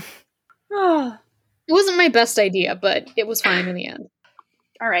 It wasn't my best idea, but it was fine in the end.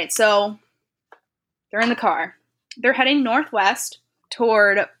 All right, so they're in the car. They're heading northwest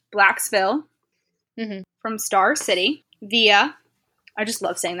toward Blacksville from Star City via... I just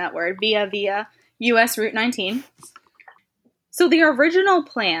love saying that word. Via U.S. Route 19. So the original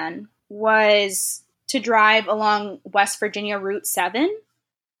plan was to drive along West Virginia Route 7,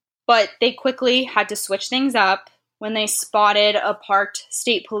 but they quickly had to switch things up when they spotted a parked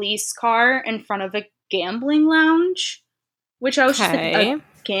state police car in front of a gambling lounge, which I was just like, a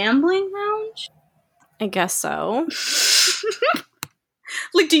gambling lounge? I guess so.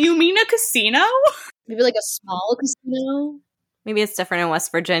 Like, do you mean a casino? Maybe like a small casino? Maybe it's different in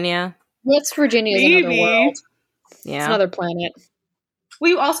West Virginia. West Virginia is another world. Yeah. It's another planet.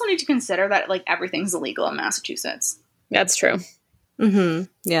 Well, you also need to consider that, like, everything's illegal in Massachusetts. That's true. Mm-hmm.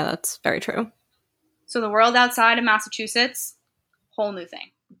 Yeah, that's very true. So the world outside of Massachusetts, whole new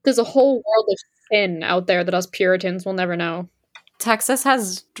thing. There's a whole world of sin out there that us Puritans will never know. Texas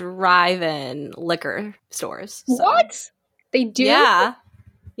has drive-in liquor stores. So. What? They do? Yeah.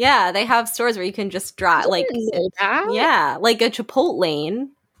 Yeah, they have stores where you can just drive. Like, yeah, like a Chipotle,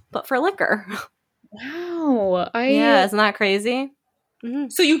 but for liquor. Wow. Yeah, isn't that crazy? Mm-hmm.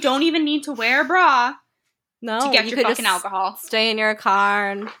 So you don't even need to wear a bra to get your fucking alcohol. Stay in your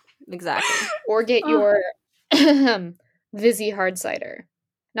car and exactly. Or get your Vizzy hard cider.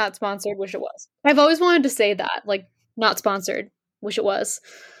 Not sponsored, wish it was. I've always wanted to say that. Like, not sponsored, wish it was.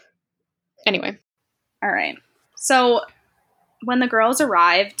 Anyway. All right. So when the girls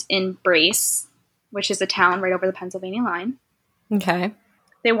arrived in Brace, which is a town right over the Pennsylvania line, okay,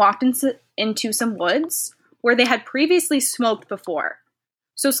 they walked into some woods where they had previously smoked before.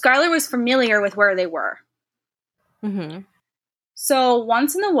 So Skylar was familiar with where they were. Mm-hmm. So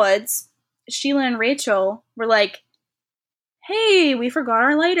once in the woods, Sheila and Rachel were like, hey, we forgot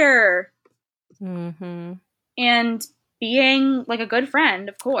our lighter. Mm-hmm. And being like a good friend,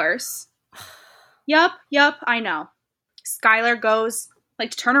 of course. Yup, I know. Skylar goes,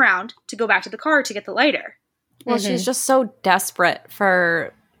 like, to turn around to go back to the car to get the lighter. Well, she's just so desperate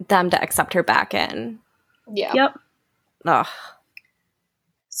for them to accept her back in. Yeah. Yep. Ugh.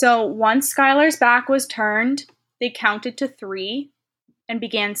 So once Skylar's back was turned, they counted to 3 and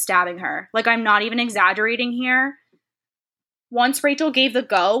began stabbing her. Like, I'm not even exaggerating here. Once Rachel gave the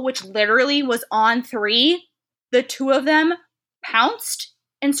go, which literally was on 3, the two of them pounced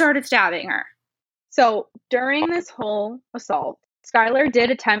and started stabbing her. So during this whole assault, Skylar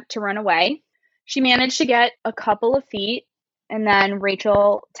did attempt to run away. She managed to get a couple of feet, and then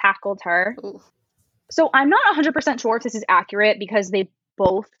Rachel tackled her. Ooh. So I'm not 100% sure if this is accurate because they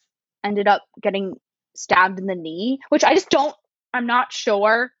both ended up getting stabbed in the knee, which I'm not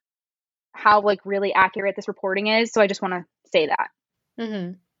sure how like really accurate this reporting is. So I just want to say that.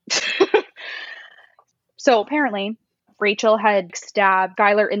 Mm-hmm. So apparently Rachel had stabbed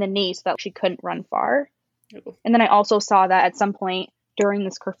Skylar in the knee so that she couldn't run far. Ooh. And then I also saw that at some point during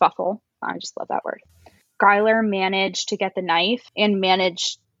this kerfuffle, I just love that word, Skylar managed to get the knife and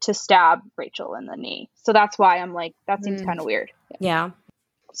managed to stab Rachel in the knee. So that's why I'm like, that seems kind of weird. Yeah.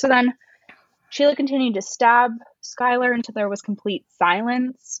 So then Sheila continued to stab Skylar until there was complete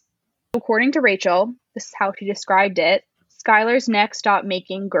silence. According to Rachel, this is how she described it, Skylar's neck stopped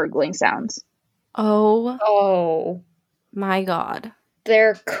making gurgling sounds. Oh. My God.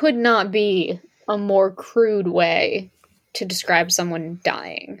 There could not be a more crude way to describe someone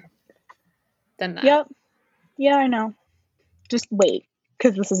dying than that. Yep. Yeah, I know. Just wait,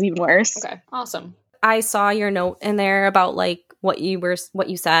 because this is even worse. Okay. Awesome. I saw your note in there about like what you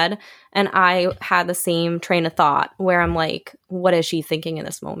said, and I had the same train of thought where I'm like, what is she thinking in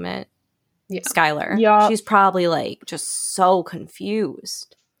this moment? Yeah. Skylar. Yeah. She's probably like just so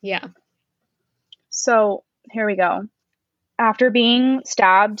confused. Yeah. So here we go. After being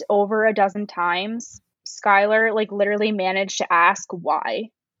stabbed over a dozen times, Skylar like literally managed to ask why,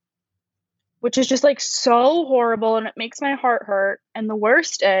 which is just like so horrible, and it makes my heart hurt. And the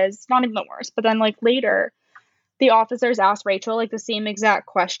worst is, not even the worst, but then like later, the officers asked Rachel like the same exact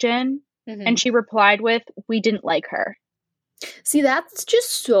question, Mm-hmm. and she replied with, "We didn't like her." See, that's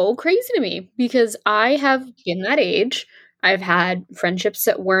just so crazy to me because I have been that age. I've had friendships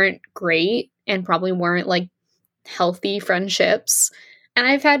that weren't great and probably weren't like healthy friendships. And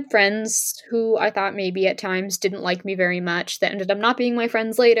I've had friends who I thought maybe at times didn't like me very much that ended up not being my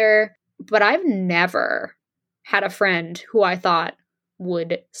friends later. But I've never had a friend who I thought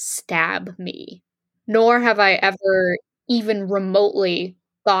would stab me. Nor have I ever even remotely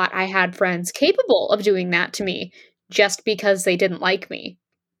thought I had friends capable of doing that to me just because they didn't like me.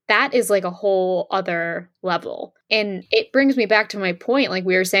 That is like a whole other level. And it brings me back to my point, like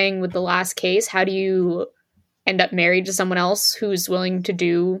we were saying with the last case, how do you end up married to someone else who's willing to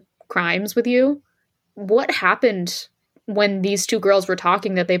do crimes with you? What happened when these two girls were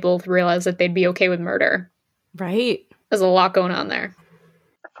talking that they both realized that they'd be okay with murder? Right. There's a lot going on there.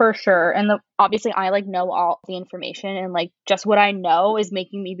 For sure. And obviously I like know all the information, and like just what I know is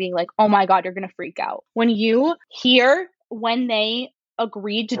making me being like, oh my God, you're going to freak out. When you hear when they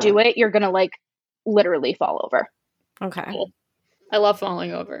agreed to do it, you're going to like literally fall over. Okay. Cool. I love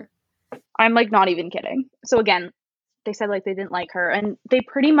falling over. I'm like not even kidding. So again, they said like they didn't like her, and they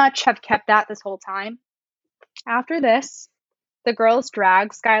pretty much have kept that this whole time. After this, the girls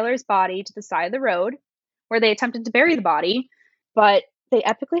dragged Skylar's body to the side of the road where they attempted to bury the body, but they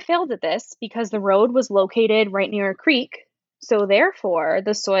epically failed at this because the road was located right near a creek. So therefore,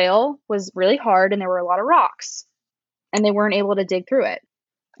 the soil was really hard and there were a lot of rocks, and they weren't able to dig through it.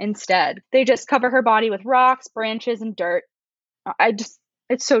 Instead, they just cover her body with rocks, branches, and dirt.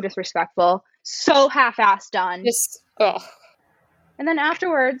 It's so disrespectful. So half-assed done. Ugh. And then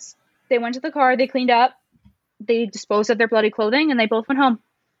afterwards, they went to the car, they cleaned up, they disposed of their bloody clothing, and they both went home.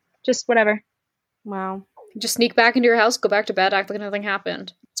 Just whatever. Wow. Just sneak back into your house, go back to bed, act like nothing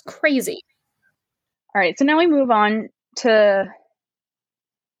happened. It's crazy. All right, so now we move on to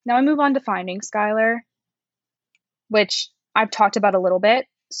finding Skylar, which I've talked about a little bit.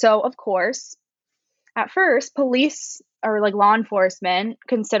 So, of course, at first, police or like law enforcement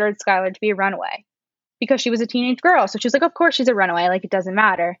considered Skylar to be a runaway because she was a teenage girl. So she was like, of course she's a runaway. Like, it doesn't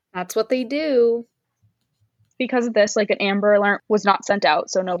matter. That's what they do. Because of this, like an Amber Alert was not sent out,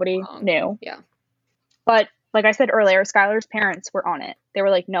 so nobody knew. Yeah. But like I said earlier, Skylar's parents were on it. They were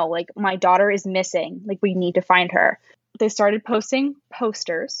like, no, like my daughter is missing. Like we need to find her. They started posting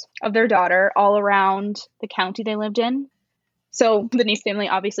posters of their daughter all around the county they lived in. So the Neese family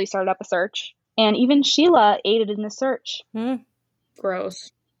obviously started up a search. And even Sheila aided in the search.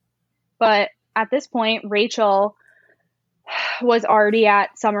 Gross. But at this point, Rachel was already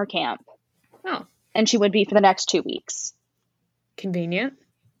at summer camp. Oh. And she would be for the next 2 weeks. Convenient.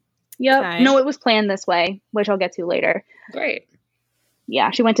 Yep. Okay. No, it was planned this way, which I'll get to later. Great.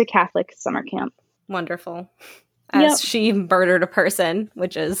 Yeah, she went to Catholic summer camp. Wonderful. As she murdered a person,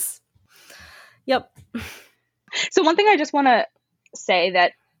 which is... Yep. So one thing I just want to say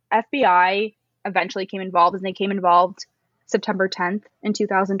that FBI eventually came involved, and they came involved September 10th in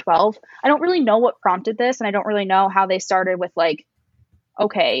 2012. I don't really know what prompted this, and I don't really know how they started with like,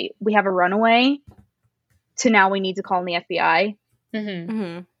 okay, we have a runaway, to now we need to call in the FBI.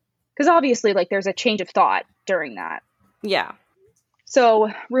 Because obviously, like, there's a change of thought during that. Yeah.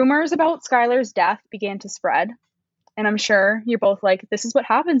 So rumors about Skylar's death began to spread. And I'm sure you're both like, this is what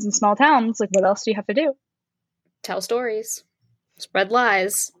happens in small towns. Like, what else do you have to do? Tell stories. Spread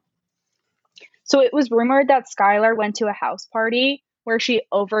lies. So it was rumored that Skylar went to a house party where she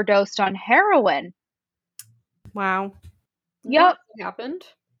overdosed on heroin. Wow. Yep. What happened?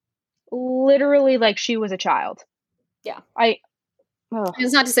 Literally like she was a child. Yeah. Ugh.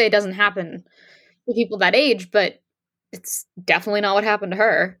 It's not to say it doesn't happen to people that age, but it's definitely not what happened to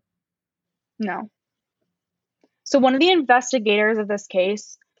her. No. So one of the investigators of this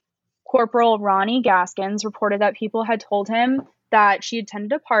case, Corporal Ronnie Gaskins, reported that people had told him that she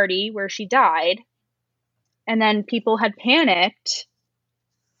attended a party where she died, and then people had panicked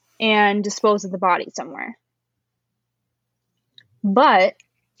and disposed of the body somewhere. But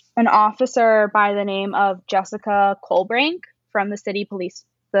an officer by the name of Jessica Colbrink from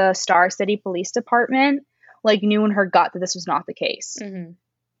the Star City Police Department, like, knew in her gut that this was not the case.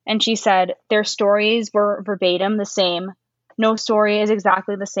 And she said, their stories were verbatim the same. No story is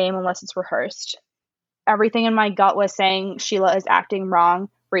exactly the same unless it's rehearsed. Everything in my gut was saying Sheila is acting wrong.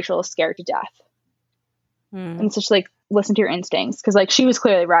 Rachel is scared to death. And it's just like, listen to your instincts, because like she was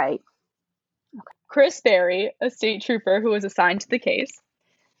clearly right. Chris Berry, a state trooper who was assigned to the case,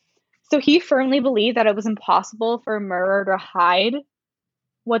 so he firmly believed that it was impossible for a murderer to hide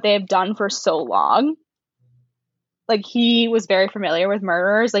what they have done for so long. Like, he was very familiar with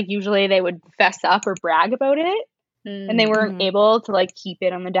murderers. Like, usually they would fess up or brag about it, and they weren't able to like keep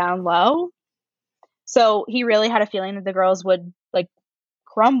it on the down low. So he really had a feeling that the girls would like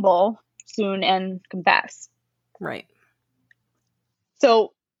crumble soon and confess. Right.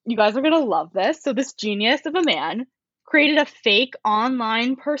 So you guys are going to love this. So this genius of a man created a fake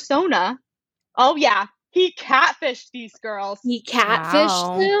online persona. Oh yeah, he catfished these girls. He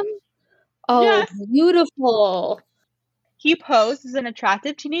catfished them? Oh, Yes. beautiful. He posed as an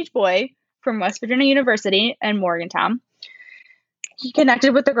attractive teenage boy from West Virginia University and Morgantown. He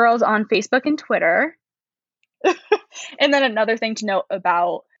connected with the girls on Facebook and Twitter. And then another thing to note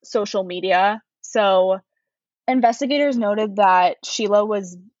about social media. So investigators noted that Sheila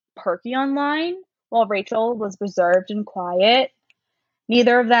was perky online while Rachel was reserved and quiet.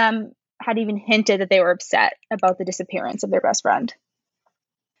 Neither of them had even hinted that they were upset about the disappearance of their best friend.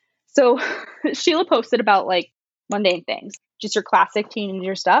 So Sheila posted about like mundane things, just your classic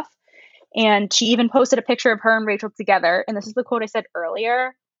teenager stuff. And she even posted a picture of her and Rachel together. And this is the quote I said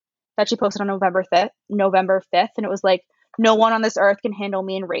earlier that she posted on November 5th. And it was like, no one on this earth can handle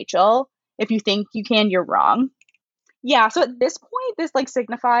me and Rachel. If you think you can, you're wrong. Yeah. So at this point, this like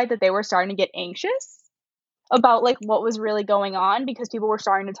signified that they were starting to get anxious about like what was really going on, because people were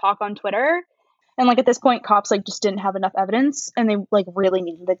starting to talk on Twitter. And like at this point, cops like just didn't have enough evidence, and they like really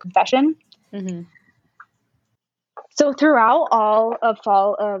needed a confession. So throughout all of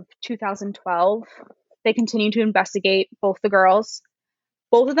fall of 2012, they continued to investigate both the girls.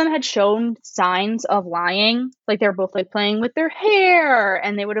 Both of them had shown signs of lying. Like they were both like playing with their hair,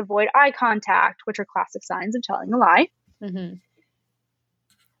 and they would avoid eye contact, which are classic signs of telling a lie.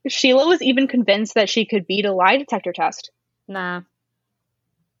 Sheila was even convinced that she could beat a lie detector test. Nah.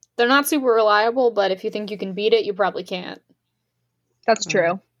 They're not super reliable, but if you think you can beat it, you probably can't. That's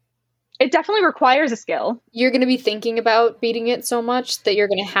true. It definitely requires a skill. You're going to be thinking about beating it so much that you're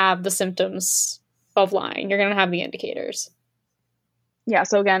going to have the symptoms of lying. You're going to have the indicators. Yeah,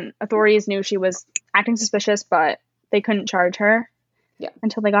 so again, authorities knew she was acting suspicious, but they couldn't charge her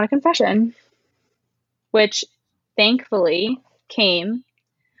until they got a confession, which thankfully came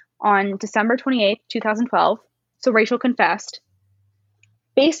on December 28th, 2012. So Rachel confessed.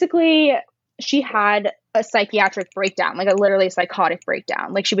 Basically, she had a psychiatric breakdown, like a literally psychotic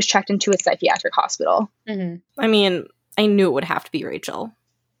breakdown. Like she was checked into a psychiatric hospital. I mean, I knew it would have to be Rachel.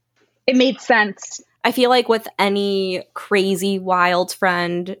 It made sense. I feel like with any crazy wild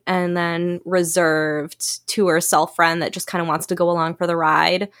friend and then reserved to herself friend that just kind of wants to go along for the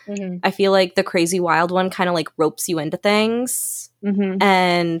ride, I feel like the crazy wild one kind of like ropes you into things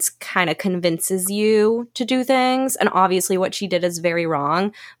and kind of convinces you to do things. And obviously what she did is very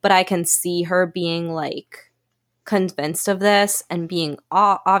wrong, but I can see her being like convinced of this and being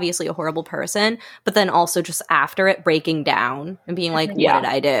obviously a horrible person, but then also just after it breaking down and being like, what did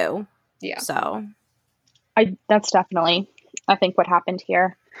I do? Yeah. So that's definitely, I think, what happened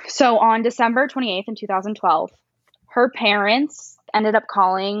here. So on December 28th in 2012, her parents ended up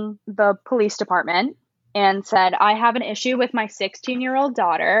calling the police department and said, I have an issue with my 16-year-old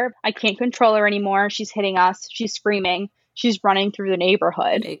daughter. I can't control her anymore. She's hitting us. She's screaming. She's running through the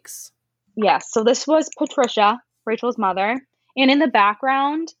neighborhood. Yikes. Yes, so this was Patricia, Rachel's mother. And in the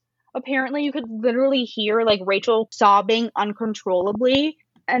background, apparently you could literally hear like Rachel sobbing uncontrollably.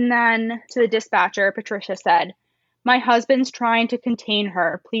 And then to the dispatcher, Patricia said, my husband's trying to contain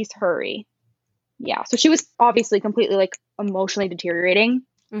her. Please hurry. Yeah, so she was obviously completely like emotionally deteriorating.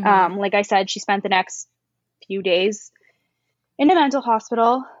 Mhm. Like I said, she spent the next few days in a mental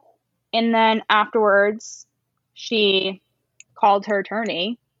hospital. And then afterwards, she called her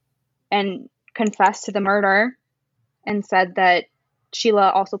attorney and confessed to the murder and said that Sheila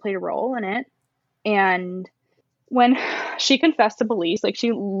also played a role in it. And when she confessed to police, like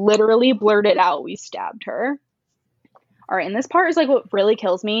she literally blurted out, we stabbed her. All right, and this part is like what really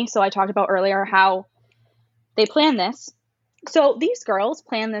kills me. So I talked about earlier how they planned this. So these girls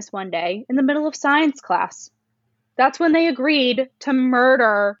planned this one day in the middle of science class. That's when they agreed to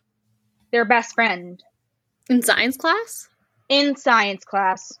murder their best friend. In science class? In science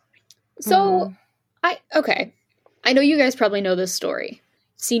class. So, okay. I know you guys probably know this story.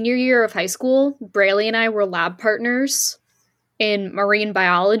 Senior year of high school, Braley and I were lab partners in marine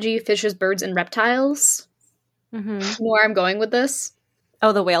biology, fishes, birds, and reptiles. Mhm. You know where I'm going with this?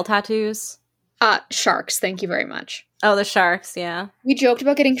 Oh, the whale tattoos? Sharks, thank you very much. Oh, the sharks, yeah. We joked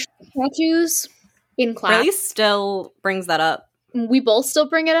about getting shark tattoos in class. Really still brings that up. We both still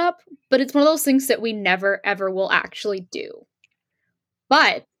bring it up, but it's one of those things that we never, ever will actually do.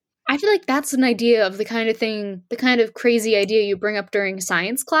 But I feel like that's an idea of the kind of thing, the kind of crazy idea you bring up during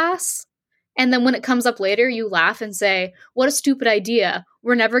science class. And then when it comes up later, you laugh and say, what a stupid idea.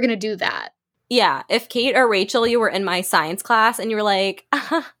 We're never going to do that. Yeah, if Kate or Rachel, you were in my science class and you were like,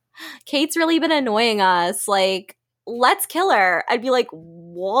 Kate's really been annoying us. Like, let's kill her. I'd be like,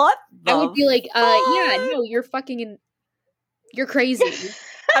 what? I would be like, yeah, no, you're you're crazy.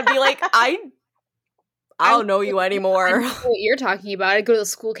 I'd be like, I don't know you I anymore. don't know what you're talking about. I'd go to the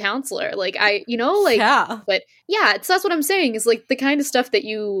school counselor. Like, Yeah. But yeah, so that's what I'm saying is like the kind of stuff that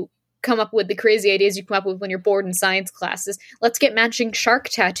you come up with, the crazy ideas you come up with when you're bored in science classes. Let's get matching shark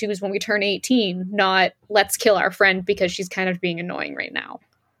tattoos when we turn 18, not let's kill our friend because she's kind of being annoying right now.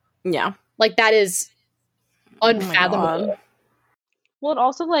 Yeah. Like, that is Oh my unfathomable. God. Well, it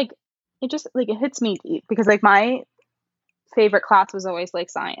also like, it just like, it hits me deep because like my favorite class was always like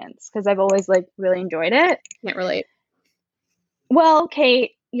science because I've always like really enjoyed it. Can't relate. Well,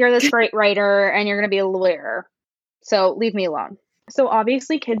 Kate, you're this great writer and you're going to be a lawyer. So leave me alone. So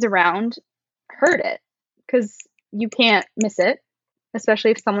obviously kids around heard it because you can't miss it,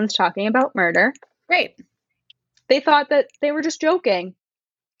 especially if someone's talking about murder. Right. They thought that they were just joking.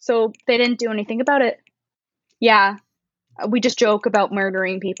 So they didn't do anything about it. Yeah. We just joke about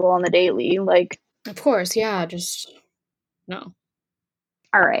murdering people on the daily. Like, Of course, yeah, just no.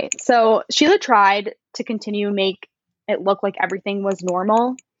 all right. So Sheila tried to continue to make it look like everything was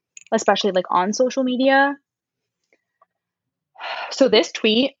normal, especially like on social media. So this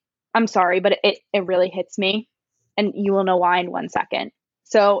tweet, I'm sorry, but it really hits me. And you will know why in 1 second.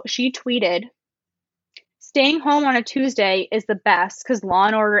 So she tweeted, staying home on a Tuesday is the best because Law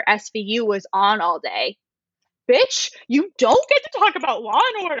and Order SVU was on all day. Bitch, you don't get to talk about Law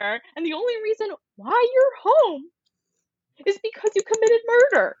and Order. And the only reason why you're home is because you committed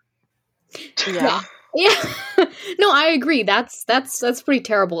murder. Yeah. Yeah. No, I agree. That's pretty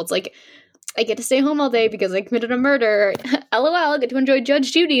terrible. It's like, I get to stay home all day because I committed a murder. LOL, I get to enjoy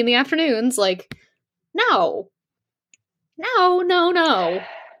Judge Judy in the afternoons. Like, no. No.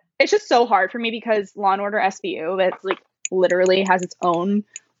 It's just so hard for me because Law and Order SVU, it's like literally has its own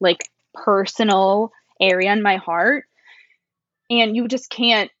like personal area in my heart. And you just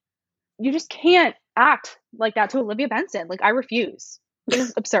can't act like that to Olivia Benson. Like, I refuse. This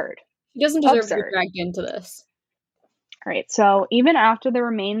is absurd. He doesn't deserve to Absurd. be dragged into this. All right, so even after the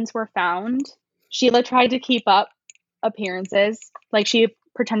remains were found, Sheila tried to keep up appearances. Like, she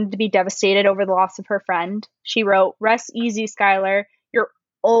pretended to be devastated over the loss of her friend. She wrote, rest easy, Skylar. You're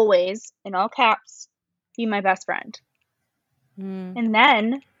always, in all caps, be my best friend. And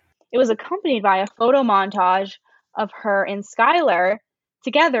then it was accompanied by a photo montage of her and Skylar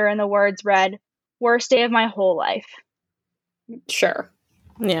together, and the words read, worst day of my whole life. Sure.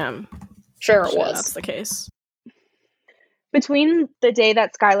 Yeah. Sure it Sure, was. that's the case. Between the day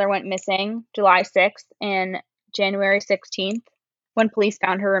that Skylar went missing, July 6th, and January 16th, when police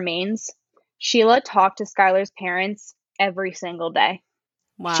found her remains, Sheila talked to Skylar's parents every single day.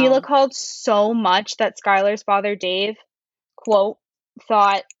 Wow. Sheila called so much that Skylar's father, Dave, quote,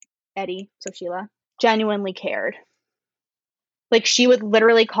 thought Eddie, so Sheila, genuinely cared. Like, she would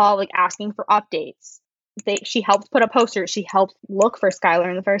literally call, like, asking for updates. she helped put up posters. She helped look for Skylar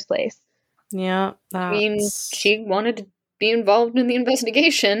in the first place. Yeah. I mean, she wanted to be involved in the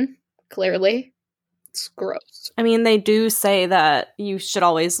investigation, clearly. It's gross. I mean, they do say that you should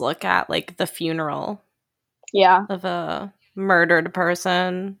always look at, like, the funeral of a murdered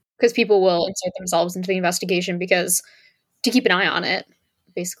person. Because people will insert themselves into the investigation to keep an eye on it,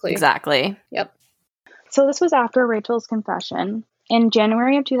 basically. Exactly. Yep. So this was after Rachel's confession. In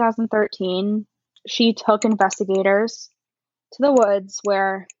January of 2013, she took investigators to the woods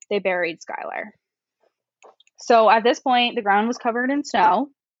where they buried Skylar. So at this point, the ground was covered in snow,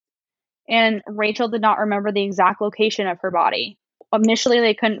 and Rachel did not remember the exact location of her body. Initially,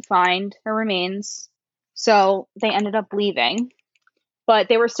 they couldn't find her remains, so they ended up leaving. But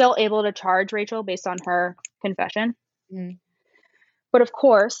they were still able to charge Rachel based on her confession. Mm. But of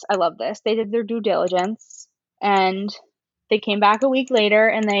course, I love this. They did their due diligence, and they came back a week later,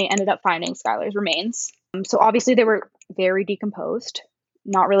 and they ended up finding Skylar's remains. So obviously, they were very decomposed,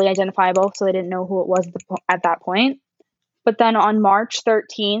 not really identifiable, so they didn't know who it was at that point. But then on March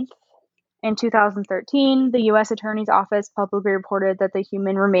 13th, in 2013, the U.S. Attorney's Office publicly reported that the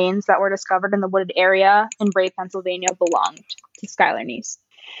human remains that were discovered in the wooded area in Bray, Pennsylvania belonged to Skylar Neese.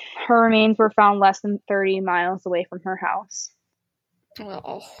 Her remains were found less than 30 miles away from her house.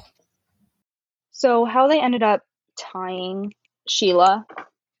 Oh. So how they ended up tying Sheila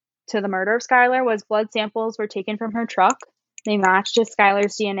to the murder of Skylar was blood samples were taken from her truck. They matched to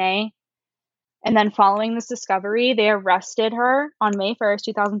Skylar's DNA. And then following this discovery, they arrested her on May 1st,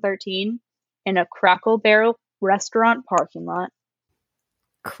 2013 in a Crackle Barrel restaurant parking lot.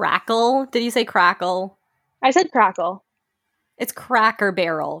 Crackle? Did you say crackle? I said Crackle. It's Cracker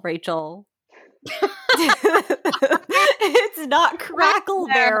Barrel, Rachel. It's not Crackle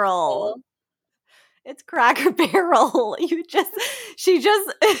Barrel. It's Cracker Barrel. She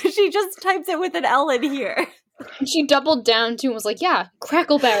just types it with an L in here. She doubled down too and was like, yeah,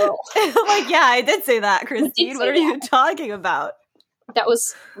 Crackle Barrel. I'm like, yeah, I did say that, Christine. What are you talking about? That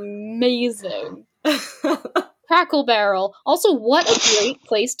was amazing. Crackle Barrel. Also, what a great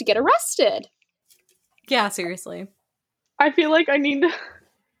place to get arrested. Yeah, seriously. I feel like I need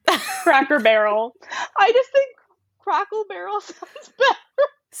Cracker Barrel. I just think Crackle Barrel sounds better.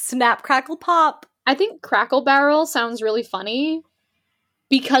 Snap, crackle, pop. I think Crackle Barrel sounds really funny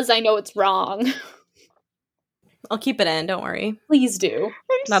because I know it's wrong. I'll keep it in, don't worry. Please do.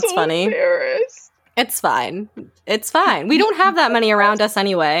 That's so funny. Embarrassed. It's fine. It's fine. We don't have that many around us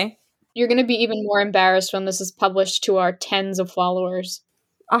anyway. You're going to be even more embarrassed when this is published to our tens of followers.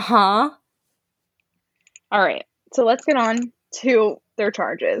 Uh-huh. All right. So let's get on to their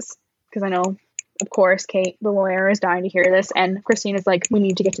charges. Because I know, of course, Kate, the lawyer, is dying to hear this. And Christine is like, we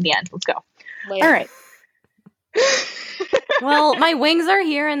need to get to the end. Let's go. Later. All right. Well, my wings are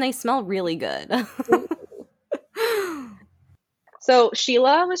here and they smell really good. So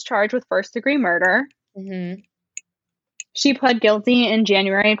Sheila was charged with first-degree murder. Mm-hmm. She pled guilty in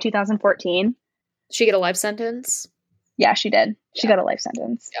January of 2014. Did she get a life sentence? Yeah, she did. She got a life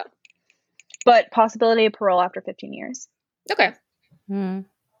sentence. Yeah. But possibility of parole after 15 years. Okay. Mm.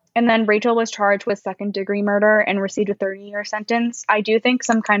 And then Rachel was charged with second-degree murder and received a 30-year sentence. I do think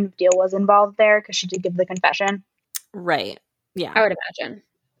some kind of deal was involved there because she did give the confession. Right. Yeah. I would imagine.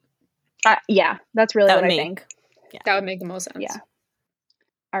 Yeah, that's really what I think. Yeah. That would make the most sense. Yeah.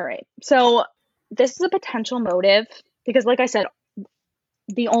 All right. So this is a potential motive because, like I said,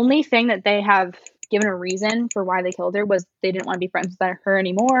 the only thing that they have given a reason for why they killed her was they didn't want to be friends with her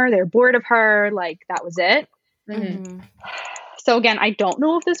anymore. They're bored of her. Like, that was it. Mm-hmm. So again, I don't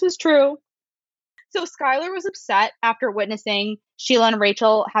know if this was true. So Skylar was upset after witnessing Sheila and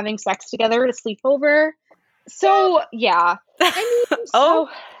Rachel having sex together to sleep over. So, yeah. I mean,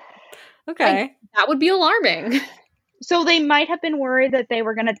 okay. That would be alarming. So they might have been worried that they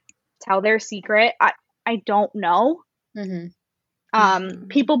were going to tell their secret. I don't know. Mm-hmm.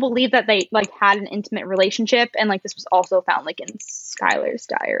 People believe that they like had an intimate relationship, and like this was also found like in Skylar's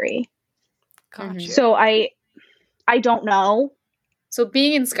diary. Gotcha. So I don't know. So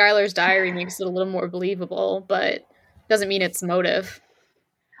being in Skylar's diary makes it a little more believable, but doesn't mean it's motive.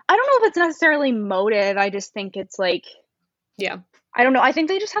 I don't know if it's necessarily motive. I just think it's like, yeah. I don't know. I think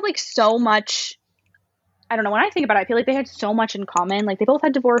they just had like so much. I don't know. When I think about it, I feel like they had so much in common. Like they both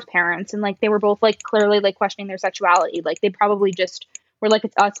had divorced parents, and like they were both like clearly like questioning their sexuality. Like they probably just were like,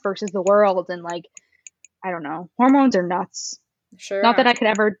 it's us versus the world, and like I don't know. Hormones are nuts. Sure. Not that I could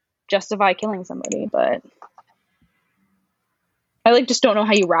ever justify killing somebody, but I like just don't know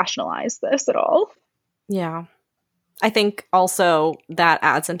how you rationalize this at all. Yeah. I think also that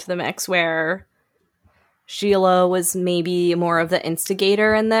adds into the mix where Sheila was maybe more of the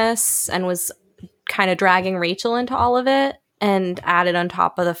instigator in this and was kind of dragging Rachel into all of it. And added on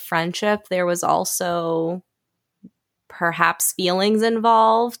top of the friendship, there was also perhaps feelings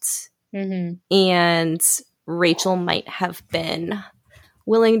involved. Mm-hmm. And Rachel might have been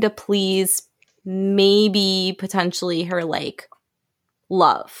willing to please maybe potentially her like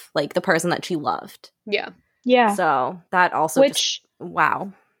love, like the person that she loved. Yeah. Yeah. So that also Which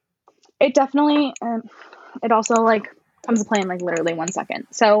wow. it definitely it also like comes to play in like literally 1 second.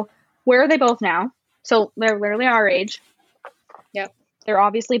 So where are they both now? So they're literally our age. Yep. They're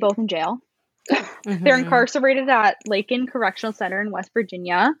obviously both in jail. Mm-hmm. They're incarcerated at Lakin Correctional Center in West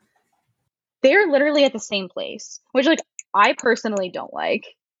Virginia. They're literally at the same place, which like I personally don't like.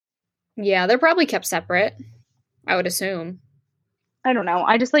 Yeah, they're probably kept separate, I would assume. I don't know.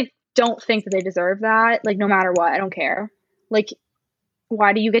 I just like don't think that they deserve that. Like no matter what, I don't care. Like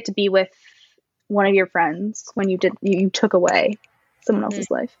why do you get to be with one of your friends when you took away someone else's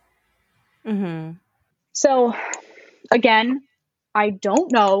life? Mm-hmm. So again, I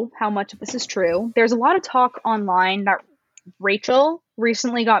don't know how much of this is true. There's a lot of talk online that Rachel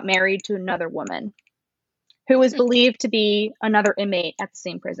recently got married to another woman who is believed to be another inmate at the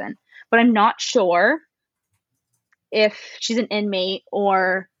same prison. But I'm not sure if she's an inmate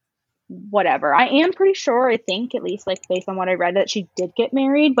or whatever. I am pretty sure, I think, at least like based on what I read, that she did get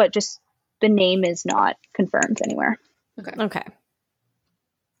married, but just the name is not confirmed anywhere. Okay.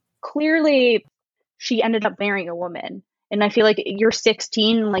 Clearly, she ended up marrying a woman. And I feel like you're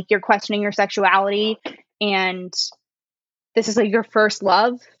 16, like you're questioning your sexuality, and this is like your first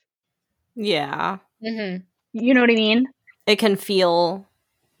love. Yeah. Mm-hmm. You know what I mean? It can feel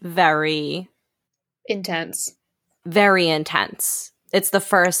very, Intense. very intense. It's the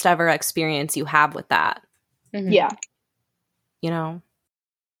first ever experience you have with that. Mm-hmm. Yeah, You know?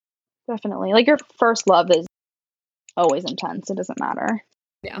 definitely. Like your first love is always intense. It doesn't matter.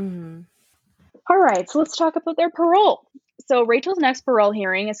 Yeah. Mm-hmm. All right, so let's talk about their parole. So Rachel's next parole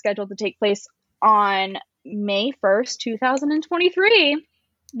hearing is scheduled to take place on May 1st, 2023,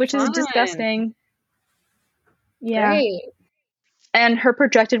 which is Fun. disgusting. Yeah. Great. And her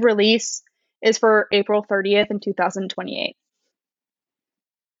projected release is for April 30th in 2028.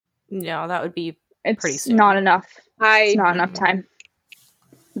 No, that would be It's pretty soon. not enough. I It's not enough time.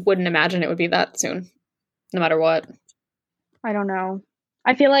 wouldn't imagine it would be that soon, no matter what. I don't know.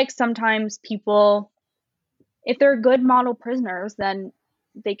 I feel like sometimes people, if they're good model prisoners, then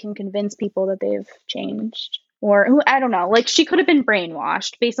they can convince people that they've changed. Or, I don't know. Like, she could have been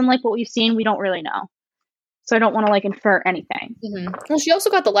brainwashed. Based on, like, what we've seen, we don't really know. So I don't want to, like, infer anything. Mm-hmm. Well, she also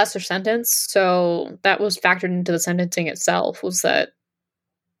got the lesser sentence, so that was factored into the sentencing itself, was that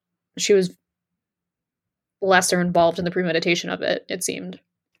she was lesser involved in the premeditation of it, it seemed.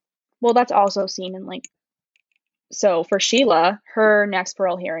 Well, that's also seen in, like, so for Sheila, her next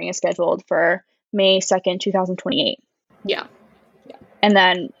parole hearing is scheduled for May 2nd, 2028. Yeah. And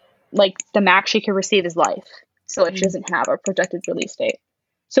then, like, the max she could receive is life. So, like, she doesn't have a projected release date.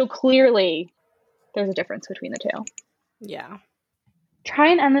 So, clearly, there's a difference between the two. Yeah. Try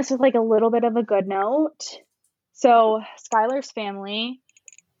and end this with, like, a little bit of a good note. So, Skylar's family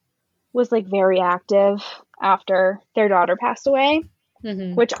was, like, very active after their daughter passed away,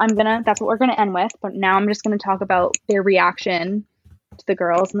 Mm-hmm. which that's what we're gonna end with. But now I'm just gonna talk about their reaction to the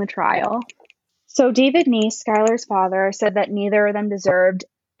girls in the trial. So David Neese, Skylar's father, said that neither of them deserved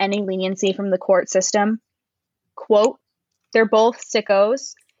any leniency from the court system. Quote, "They're both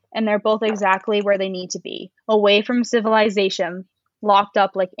sickos, and they're both exactly where they need to be, away from civilization, locked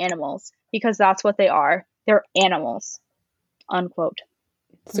up like animals, because that's what they are. They're animals." Unquote.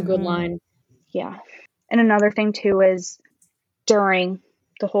 It's a good line. Yeah. And another thing, too, is during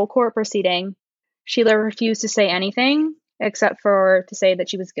the whole court proceeding, Sheila refused to say anything except for to say that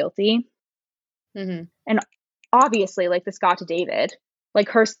she was guilty. Mm-hmm. And obviously, like, this got to David. Like,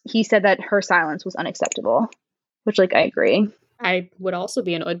 he said that her silence was unacceptable, which, like, I agree. I would also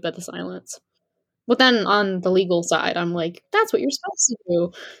be annoyed by the silence. But then on the legal side, I'm like, that's what you're supposed to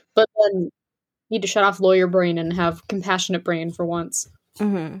do. But then you need to shut off lawyer brain and have compassionate brain for once.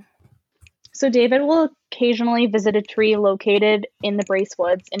 Mm-hmm. So David will occasionally visit a tree located in the Brace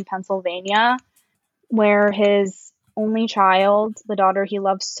Woods in Pennsylvania, where his only child, the daughter he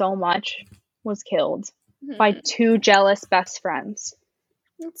loved so much, was killed by two jealous best friends.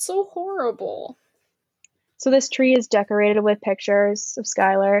 That's so horrible. So this tree is decorated with pictures of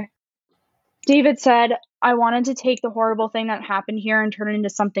Skylar. David said, "I wanted to take the horrible thing that happened here and turn it into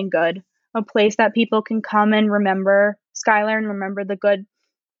something good. A place that people can come and remember Skylar and remember the good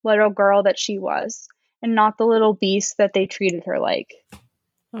little girl that she was, and not the little beast that they treated her like."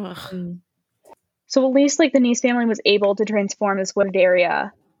 Ugh. So at least, like, the Neese family was able to transform this wooded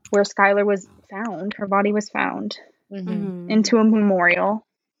area where Skylar was found. Her body was found Mm-hmm. into a memorial.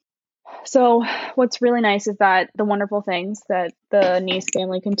 So what's really nice is that the wonderful things that the Neese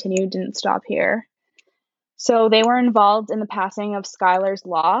family continued didn't stop here. So they were involved in the passing of Skylar's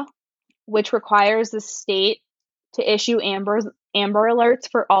Law, which requires the state to issue Amber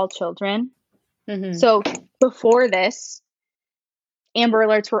Alerts for all children. Mm-hmm. So before this, Amber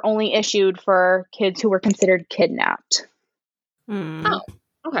Alerts were only issued for kids who were considered kidnapped. Oh,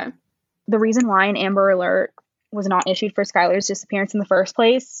 okay. The reason why an Amber Alert was not issued for Skylar's disappearance in the first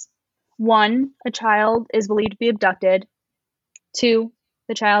place: 1, a child is believed to be abducted. 2,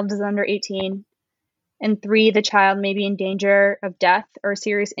 the child is under 18. And 3, the child may be in danger of death or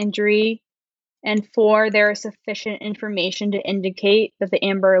serious injury. And 4, there is sufficient information to indicate that the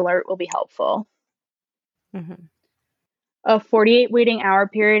Amber Alert will be helpful. Mm-hmm. A 48 waiting hour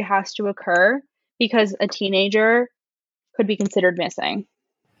period has to occur because a teenager could be considered missing.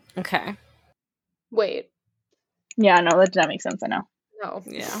 Okay. Wait. Yeah, no, that doesn't make sense, I know. No.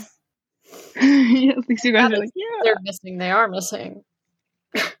 Yeah. At least you guys are like, yeah. They're missing. They are missing.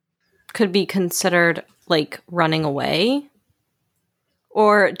 Could be considered like running away?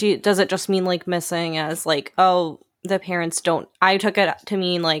 Or does it just mean like missing as like, oh, the parents don't... I took it to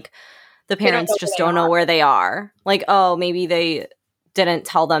mean like the parents just don't know where they are. Like, oh, maybe they didn't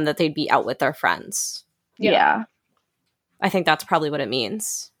tell them that they'd be out with their friends. Yeah. I think that's probably what it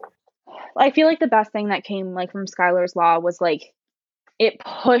means. I feel like the best thing that came like from Skylar's Law was like it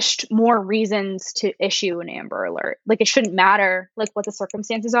pushed more reasons to issue an Amber Alert. Like it shouldn't matter like what the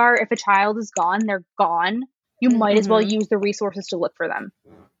circumstances are. If a child is gone, they're gone. You might as well use the resources to look for them.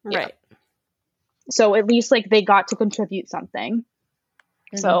 Right. So at least like they got to contribute something.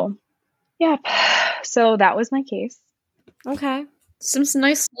 Mm-hmm. So, yeah. So that was my case. Okay. Some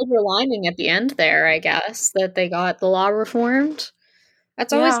nice silver lining at the end there, I guess, that they got the law reformed.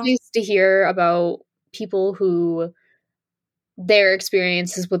 That's always nice to hear about people who their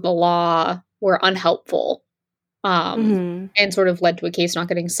experiences with the law were unhelpful and sort of led to a case not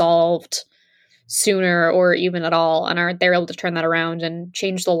getting solved sooner or even at all, and they're able to turn that around and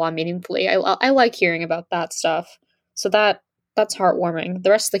change the law meaningfully. I like hearing about that stuff. So that's heartwarming. The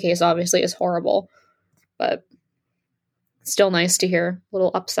rest of the case obviously is horrible, but still nice to hear a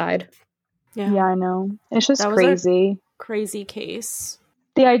little upside. Yeah, I know. It's just crazy. Crazy case.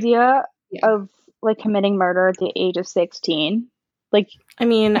 The idea of like committing murder at the age of 16. Like, I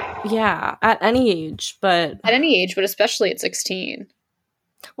mean, yeah, at any age, but especially at 16.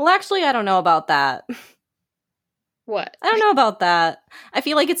 Well, actually, I don't know about that. What? I don't know about that. I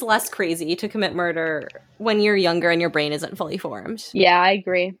feel like it's less crazy to commit murder when you're younger and your brain isn't fully formed. Yeah, I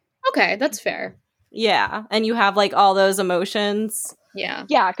agree. Okay, that's fair. Yeah, and you have like all those emotions. Yeah.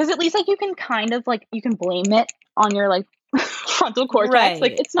 Yeah, because at least like you can kind of like you can blame it on your like frontal cortex. Right.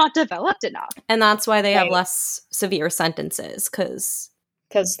 Like it's not developed enough. And that's why they have less severe sentences, because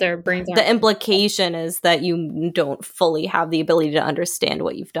their brains aren't... The implication is that you don't fully have the ability to understand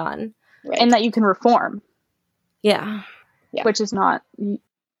what you've done. Right. And that you can reform. Yeah. Which is not,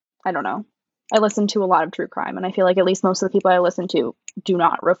 I don't know. I listen to a lot of true crime, and I feel like at least most of the people I listen to do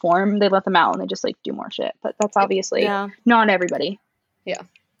not reform. They let them out and they just like do more shit. But that's obviously not everybody. Yeah.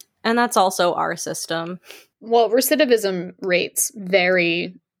 And that's also our system. Well, recidivism rates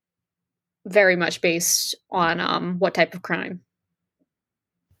vary very much based on what type of crime.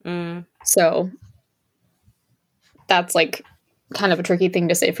 So that's like kind of a tricky thing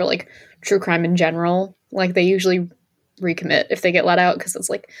to say for like true crime in general. Like they usually recommit if they get let out, because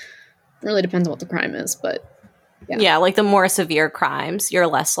it's like it really depends on what the crime is. But yeah, like the more severe crimes, you're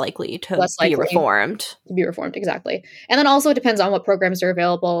less likely to be reformed. Exactly. And then also it depends on what programs are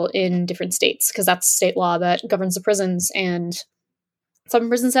available in different states, because that's state law that governs the prisons, and some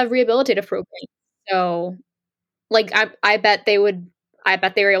prisons have rehabilitative programs. So like I bet they were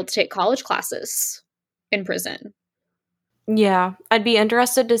able to take college classes in prison. Yeah, I'd be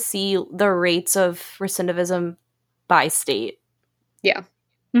interested to see the rates of recidivism by state. Yeah.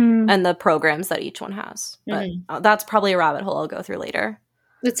 And the programs that each one has. But that's probably a rabbit hole I'll go through later.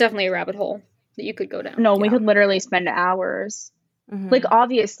 It's definitely a rabbit hole that you could go down. No, we could literally spend hours. Like,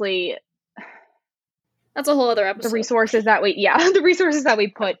 obviously... That's a whole other episode. The resources that we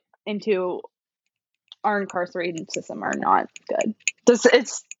put into our incarcerated system are not good.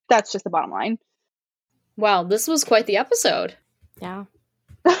 That's just the bottom line. Wow, this was quite the episode. Yeah.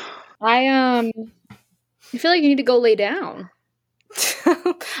 I feel like you need to go lay down.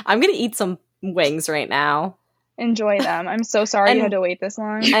 I'm gonna eat some wings right now. Enjoy them. I'm so sorry you had to wait this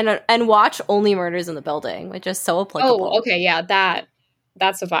long. And watch Only Murders in the Building, which is so applicable. Oh, okay, yeah,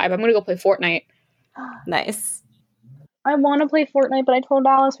 that's a vibe. I'm gonna go play Fortnite. Nice. I want to play Fortnite, but I told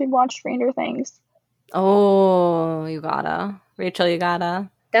Alice we'd watch Stranger Things. Oh, you gotta. Rachel, you gotta.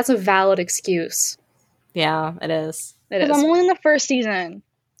 That's a valid excuse. Yeah, it is. It Because is. I'm only in the first season.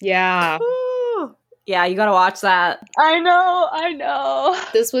 Yeah. Ooh. Yeah, you gotta watch that. I know.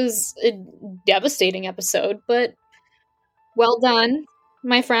 This was a devastating episode, but well done,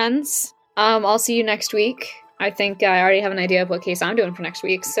 my friends. I'll see you next week. I think I already have an idea of what case I'm doing for next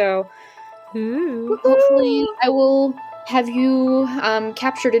week, so Ooh. hopefully I will have you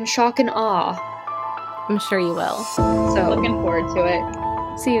captured in shock and awe. I'm sure you will. So Looking forward to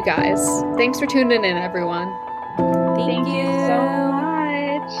it. see you guys. Thanks for tuning in, everyone. Thank Thank you so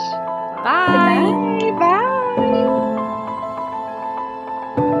much. Bye. Bye.